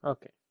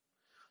 Okay,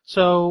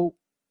 so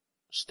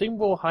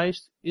SteamWorld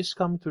Heist is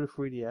coming to the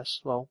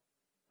 3DS. Well,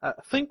 I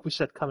think we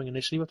said coming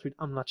initially, but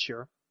I'm not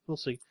sure. We'll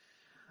see.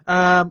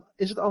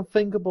 Is it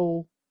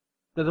unthinkable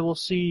that it will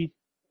see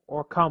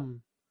or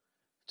come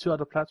to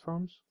other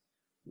platforms?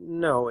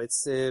 No,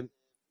 it's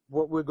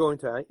what we're going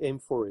to aim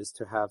for is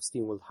to have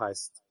SteamWorld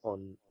Heist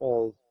on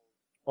all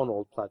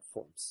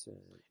platforms.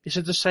 Is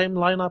it the same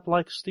lineup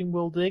like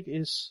SteamWorld Dig?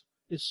 Is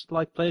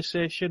like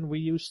PlayStation,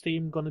 Wii U,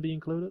 Steam going to be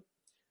included?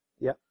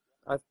 Yeah,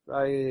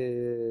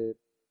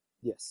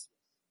 yes.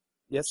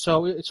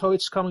 So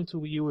it's coming to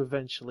Wii U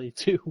eventually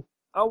too.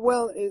 Oh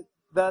well,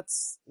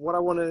 that's what I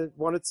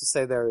wanted to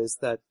say. There is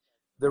that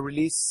the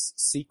release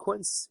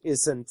sequence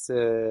isn't.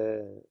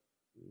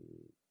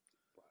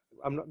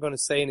 I'm not going to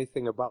say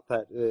anything about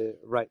that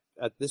right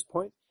at this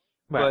point,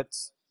 right.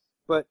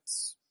 but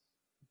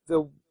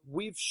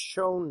we've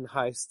shown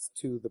Heist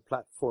to the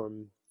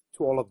platform,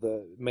 to all of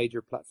the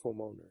major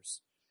platform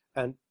owners,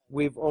 and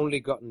we've only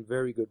gotten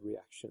very good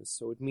reactions.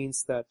 So it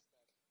means that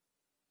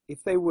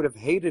if they would have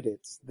hated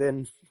it,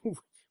 then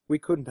we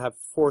couldn't have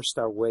forced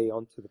our way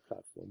onto the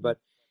platform. But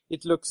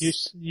it looks...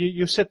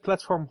 You said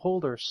platform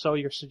holders, so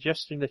you're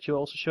suggesting that you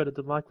also showed it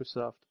to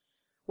Microsoft.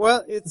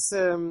 Well, it's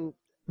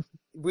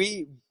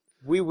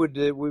we would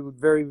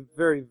very,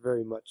 very,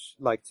 very much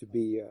like to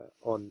be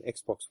on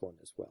Xbox One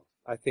as well.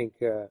 I think.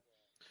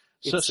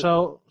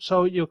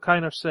 So you're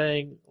kind of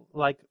saying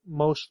like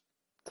most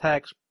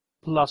tags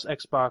plus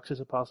Xbox is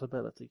a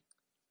possibility.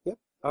 Yep,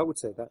 I would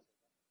say that.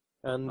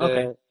 And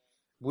okay.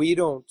 We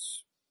don't.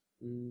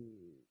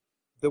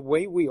 The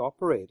way we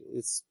operate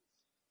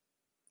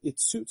it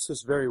suits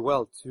us very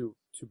well to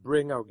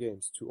bring our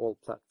games to all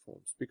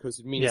platforms, because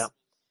it means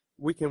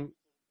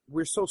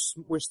we're still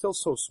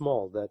so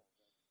small that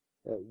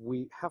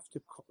we have to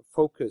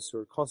focus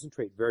or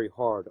concentrate very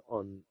hard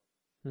on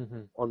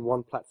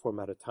one platform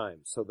at a time,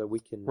 so that we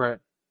can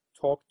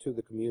talk to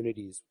the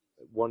communities,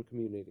 one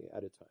community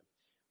at a time.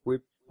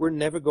 We're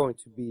never going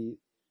to be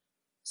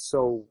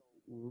so,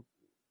 what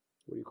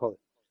do you call it,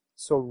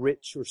 so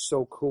rich or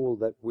so cool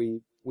that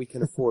we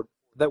can afford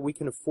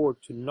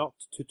to not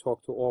to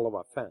talk to all of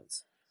our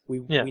fans. We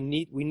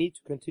need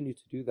to continue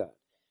to do that,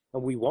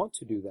 and we want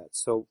to do that.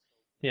 So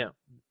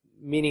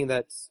meaning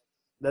that,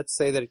 let's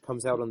say that it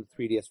comes out on the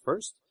 3DS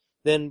first,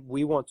 then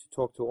we want to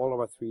talk to all of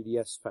our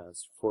 3DS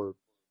fans for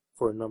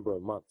a number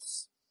of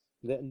months.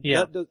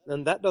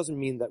 That doesn't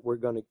mean that we're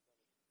going to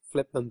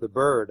flip them the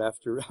bird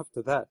after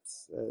that.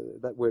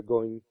 That we're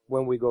going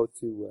when we go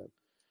to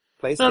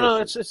PlayStation. No,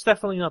 it's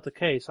definitely not the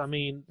case. I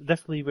mean,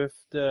 definitely with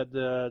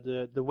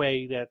the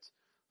way that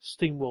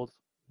SteamWorld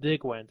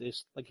Dig went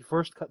is like you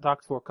first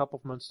talked for a couple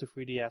of months to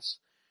 3DS.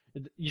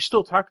 You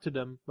still talk to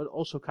them, but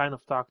also kind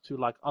of talk to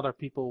like other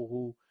people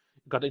who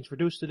got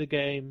introduced to the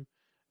game,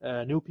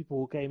 new people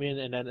who came in,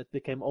 and then it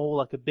became all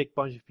like a big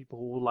bunch of people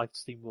who liked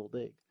SteamWorld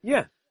Dig.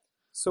 Yeah,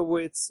 so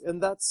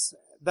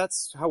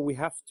that's how we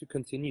have to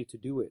continue to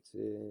do it.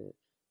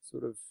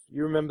 Sort of,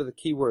 you remember the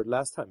key word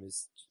last time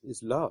is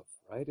love,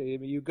 right? I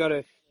mean, you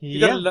gotta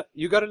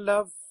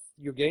love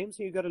your games,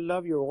 and you gotta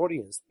love your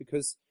audience,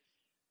 because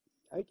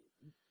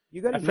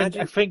you gotta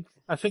imagine.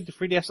 I think the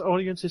 3DS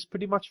audience is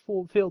pretty much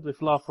filled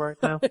with love right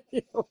now.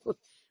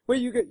 Well,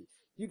 you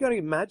gotta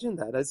imagine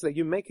that. It's like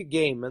you make a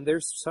game, and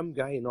there's some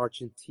guy in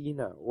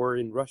Argentina or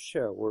in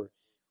Russia or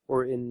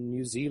in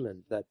New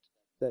Zealand that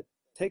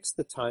takes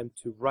the time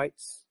to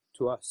write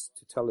to us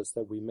to tell us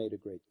that we made a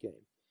great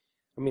game.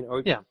 I mean,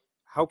 Yeah.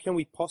 how can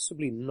we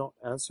possibly not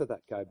answer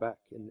that guy back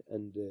and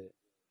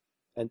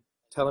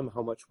tell him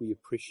how much we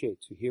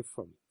appreciate to hear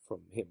from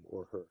him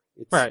or her?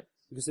 Right.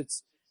 Because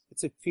it's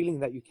a feeling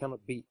that you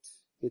cannot beat.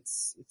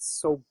 It's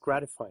so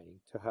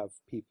gratifying to have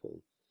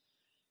people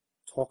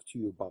talk to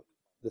you about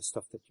the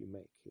stuff that you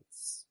make.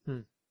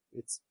 And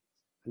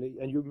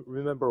you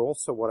remember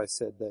also what I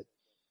said, that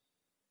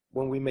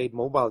when we made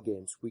mobile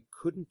games, we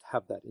couldn't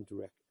have that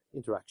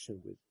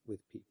interaction with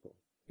people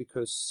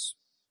because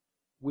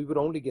we would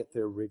only get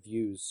their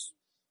reviews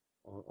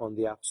on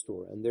the App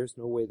Store, and there's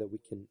no way that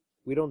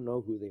we don't know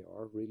who they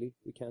are, really.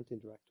 We can't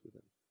interact with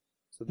them.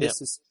 So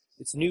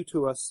it's new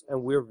to us,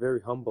 and we're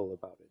very humble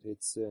about it.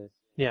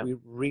 We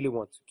really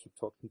want to keep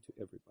talking to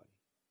everybody.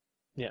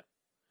 Yeah.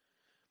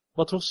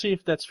 But we'll see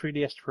if that's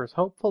 3DS first.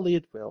 Hopefully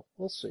it will.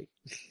 We'll see.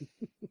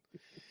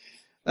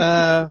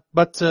 I'll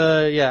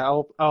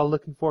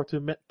looking forward to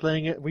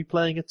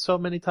replaying it so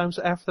many times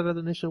after that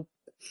initial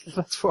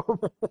platform.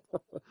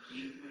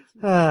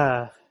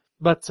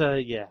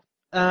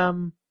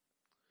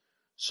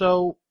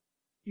 So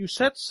you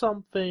said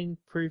something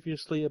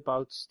previously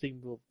about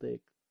SteamWorld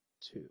Dig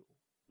 2.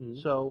 Mm-hmm.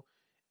 So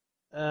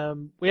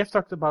we have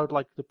talked about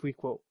like the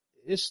prequel.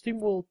 Is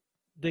SteamWorld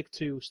Dig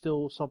 2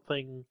 still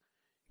something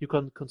you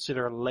can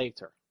consider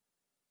later?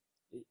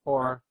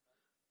 Or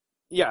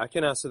yeah, I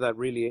can answer that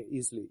really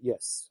easily.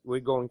 Yes, we're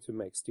going to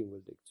make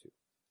SteamWorld Dig 2.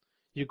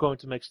 You're going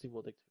to make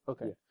SteamWorld Dig 2.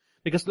 Okay. Yeah.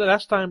 Because the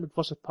last time it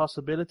was a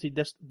possibility.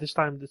 This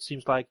time it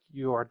seems like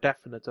you are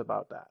definite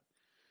about that.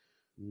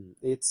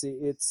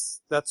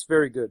 That's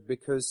very good,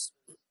 because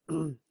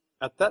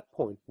at that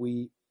point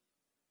we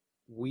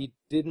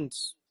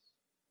didn't,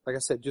 like I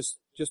said just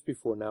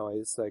before now,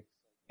 it's like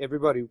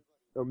everybody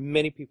or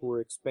many people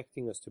were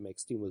expecting us to make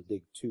SteamWorld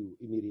Dig 2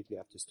 immediately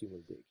after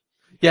SteamWorld Dig.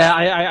 Yeah,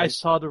 I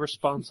saw the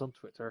response on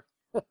Twitter.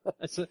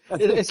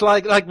 It's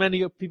like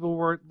many people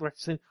were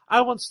saying,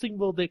 I want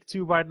SteamWorld Dig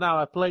 2 right now.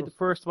 I played the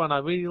first one. I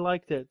really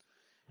liked it.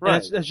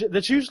 Right. And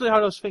that's usually how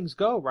those things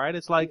go, right?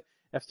 It's like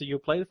after you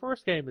play the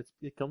first game,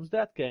 it comes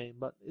that game.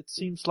 But it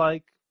seems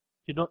like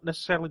you don't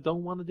necessarily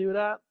don't want to do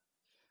that.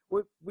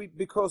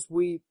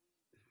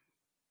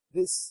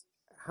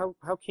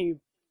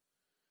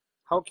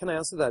 How can I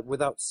answer that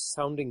without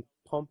sounding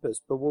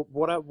pompous? But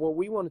what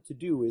we wanted to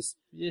do is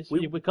Yes,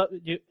 I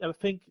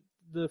think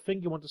the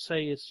thing you want to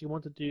say is you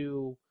want to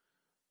do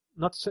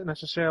not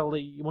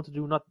necessarily you want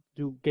to not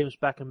do games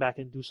back and back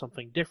and do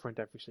something different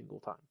every single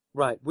time.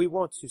 Right. We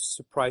want to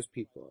surprise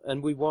people,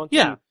 and we want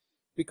to,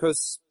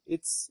 because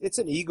it's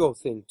an ego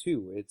thing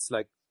too. It's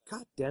like,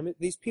 God damn it,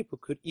 these people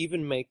could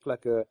even make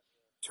like a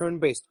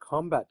turn-based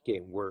combat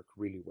game work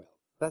really well.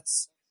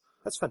 That's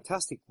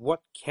fantastic.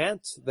 What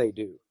can't they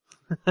do?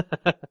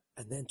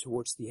 And then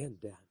towards the end,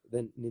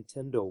 then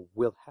Nintendo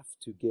will have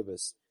to give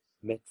us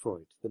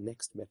Metroid, the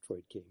next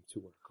Metroid game to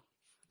work on.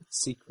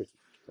 Secretly.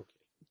 Okay.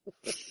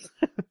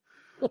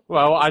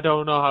 Well, I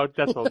don't know how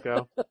that will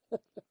go.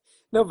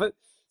 No, but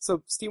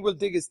so SteamWorld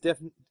Dig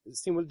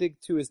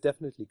 2 is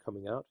definitely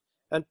coming out,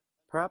 and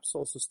perhaps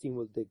also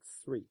SteamWorld Dig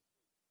 3.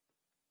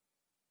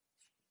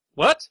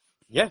 What?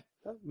 Yeah,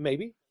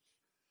 maybe.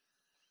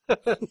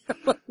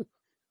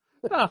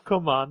 Oh,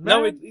 come on,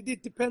 man. No,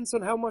 it depends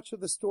on how much of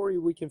the story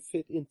we can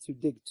fit into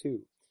Dig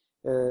 2.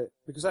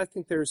 Because I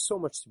think there is so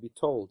much to be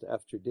told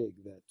after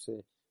Dig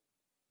that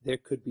there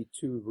could be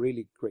 2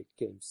 really great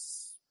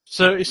games.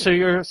 So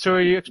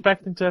are you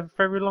expecting to have a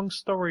very long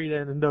story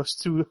then in those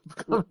 2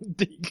 upcoming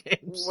Dig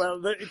games?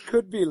 Well, it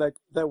could be like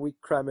that we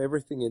cram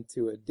everything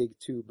into a Dig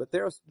 2, but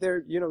there are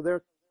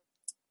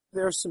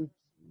some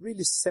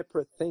really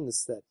separate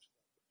things that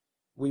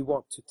we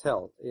want to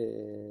tell.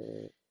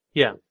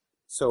 Yeah.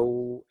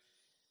 So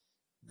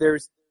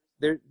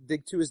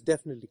Dig 2 is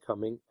definitely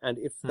coming, and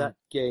if that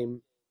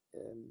game,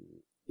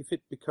 if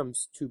it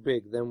becomes too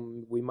big,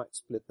 then we might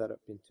split that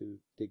up into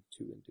Dig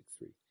 2 and Dig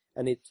 3.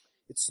 And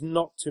it's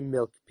not to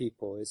milk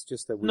people. It's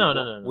just that we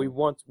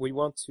want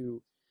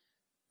to.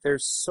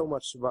 There's so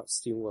much about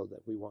SteamWorld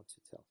that we want to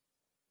tell.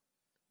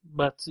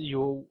 But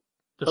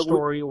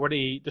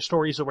the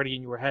story is already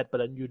in your head, but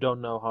then you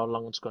don't know how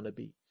long it's going to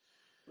be.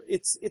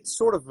 It's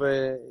sort of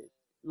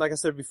like I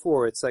said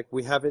before. It's like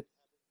we have it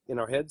in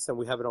our heads and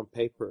we have it on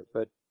paper,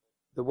 but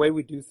the way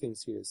we do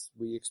things here is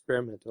we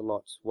experiment a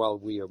lot while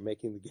we are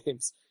making the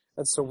games,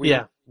 and so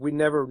we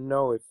never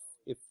know if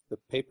the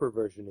paper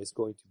version is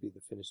going to be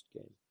the finished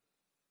game.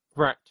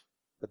 Right.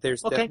 But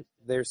there's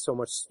so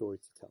much story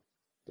to tell.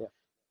 Yeah.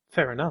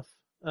 Fair enough.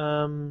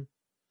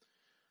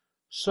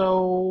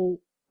 So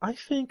I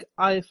think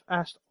I've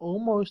asked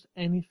almost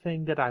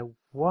anything that I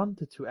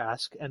wanted to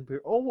ask, and we're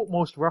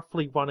almost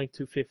roughly running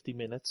to 50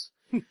 minutes.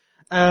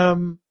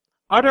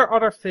 Are there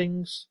other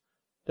things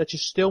that you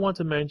still want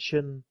to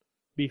mention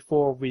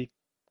before we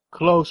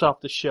close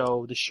off the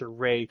show, the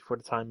charade for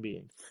the time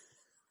being?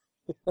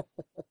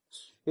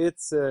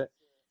 It's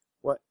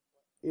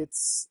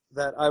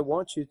that I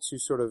want you to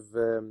sort of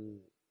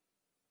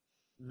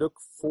look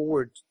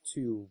forward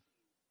to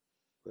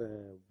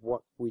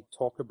what we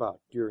talk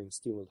about during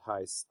SteamWorld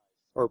Heist,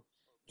 or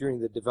during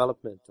the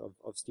development of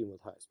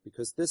SteamWorld Heist,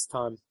 because this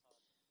time,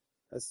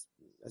 as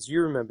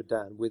you remember,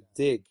 Dan, with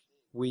Dig,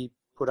 we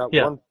put out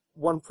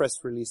one press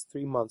release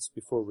 3 months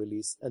before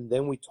release, and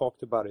then we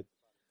talked about it.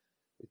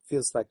 It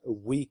feels like a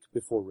week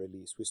before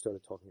release we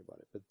started talking about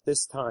it. But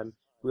this time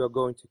we are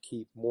going to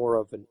keep more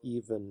of an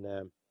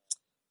even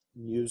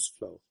news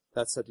flow.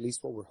 That's at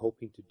least what we're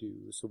hoping to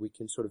do, so we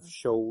can sort of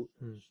show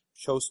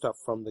stuff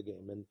from the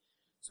game. And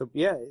so,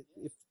 yeah,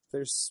 if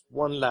there's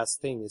one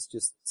last thing, is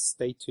just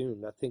stay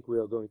tuned. I think we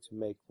are going to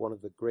make one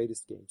of the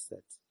greatest games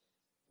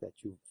that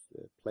you've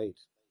played.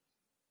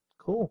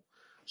 Cool.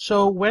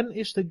 So when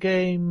is the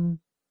game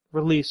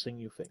releasing,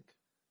 you think?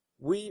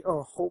 We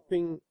are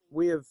hoping,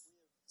 we have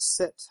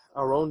set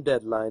our own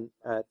deadline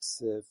at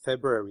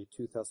February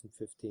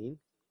 2015.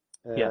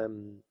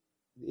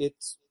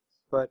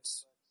 But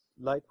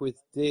like with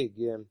Dig,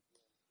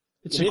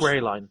 it's a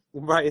gray line.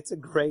 Right, it's a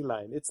gray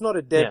line. It's not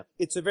a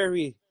it's a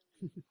very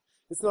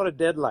it's not a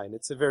deadline.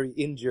 It's a very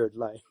injured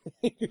line.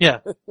 Yeah.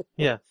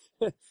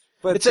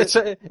 But it's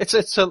a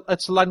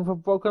line with a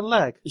broken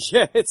leg.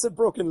 Yeah, it's a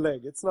broken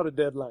leg. It's not a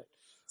deadline.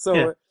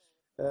 So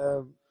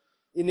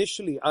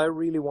initially, I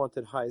really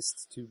wanted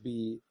Heist to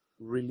be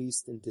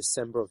released in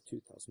December of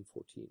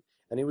 2014,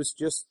 and it was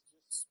just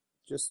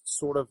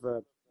sort of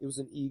it was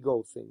an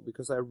ego thing,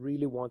 because I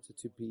really wanted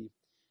to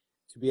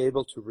be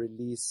able to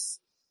release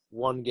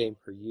one game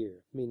per year,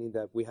 meaning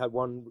that we had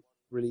one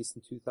release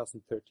in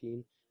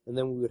 2013, and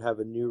then we would have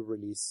a new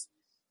release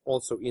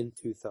also in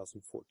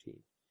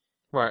 2014.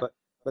 Right.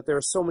 But there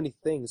are so many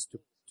things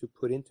to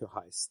put into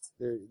Heist.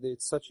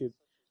 It's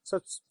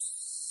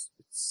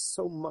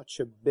so much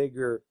a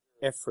bigger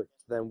effort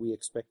than we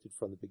expected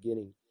from the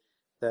beginning,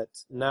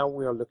 that now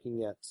we are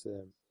looking at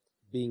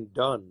being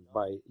done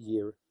by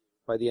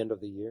the end of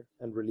the year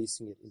and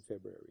releasing it in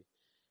February.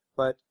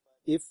 But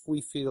if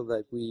we feel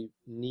that we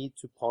need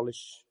to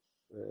polish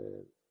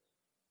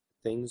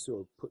things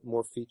or put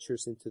more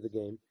features into the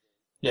game,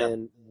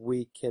 then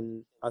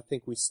I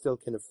think we still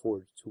can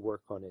afford to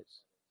work on it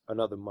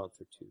another month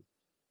or two.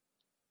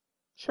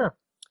 Sure.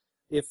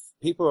 If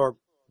people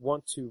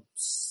want to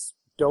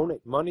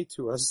donate money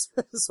to us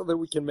so that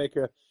we can make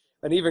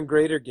an even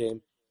greater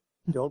game,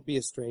 don't be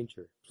a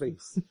stranger,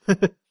 please.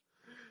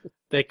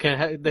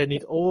 They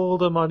need all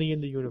the money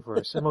in the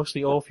universe, and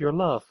mostly all of your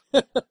love.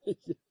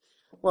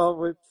 Well,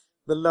 with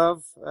the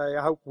love, I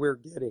hope we're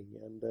getting,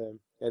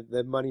 and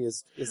the money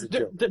is a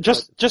joke.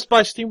 Just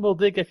buy SteamWorld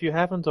Dig if you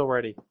haven't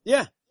already.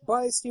 Yeah,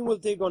 buy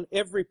SteamWorld Dig on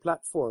every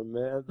platform.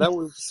 That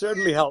will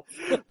certainly help.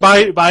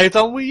 buy it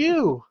on Wii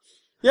U.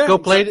 Yeah, go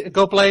play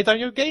it on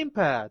your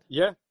gamepad.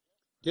 Yeah,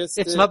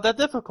 it's not that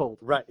difficult.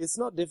 Right, it's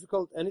not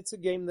difficult, and it's a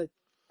game that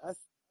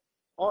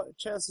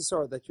chances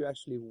are that you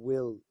actually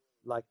will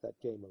like that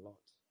game a lot.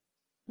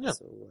 Yeah.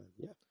 So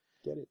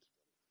get it.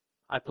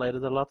 I played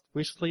it a lot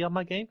recently on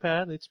my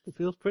gamepad. It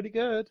feels pretty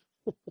good.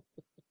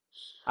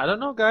 I don't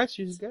know, guys.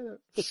 You should get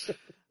it.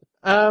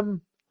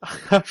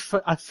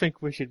 I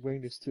think we should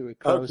bring this to a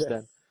close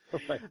then.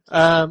 Right.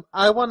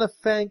 I want to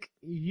thank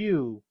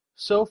you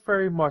so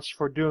very much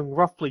for doing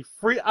roughly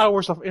 3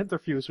 hours of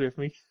interviews with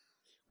me.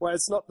 Well,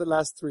 it's not the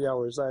last 3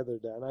 hours either,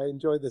 Dan. I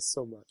enjoy this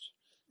so much.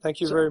 Thank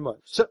you very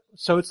much.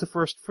 So it's the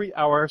first 3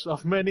 hours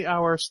of many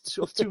hours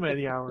of too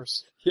many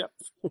hours. Yep.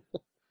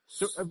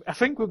 So I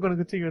think we're going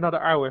to continue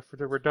another hour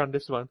after we're done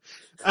this one.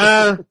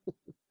 Thank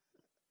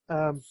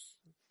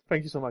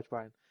you so much,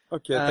 Brjann.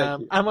 Okay,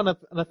 thank you. I want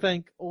to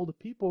thank all the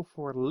people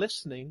for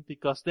listening,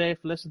 because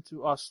they've listened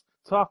to us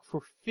talk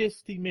for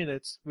 50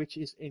 minutes, which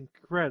is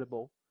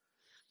incredible.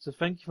 So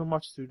thank you very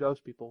much to those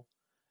people.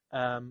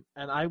 And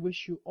I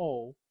wish you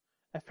all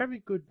a very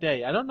good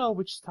day. I don't know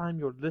which time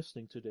you're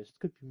listening to this. It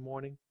could be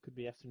morning, could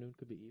be afternoon,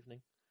 could be evening.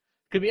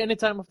 It could be any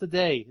time of the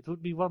day. It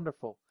would be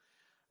wonderful.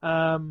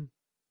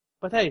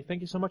 But hey,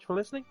 thank you so much for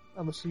listening,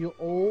 and we'll see you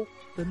all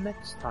the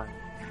next time.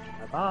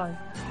 Bye-bye.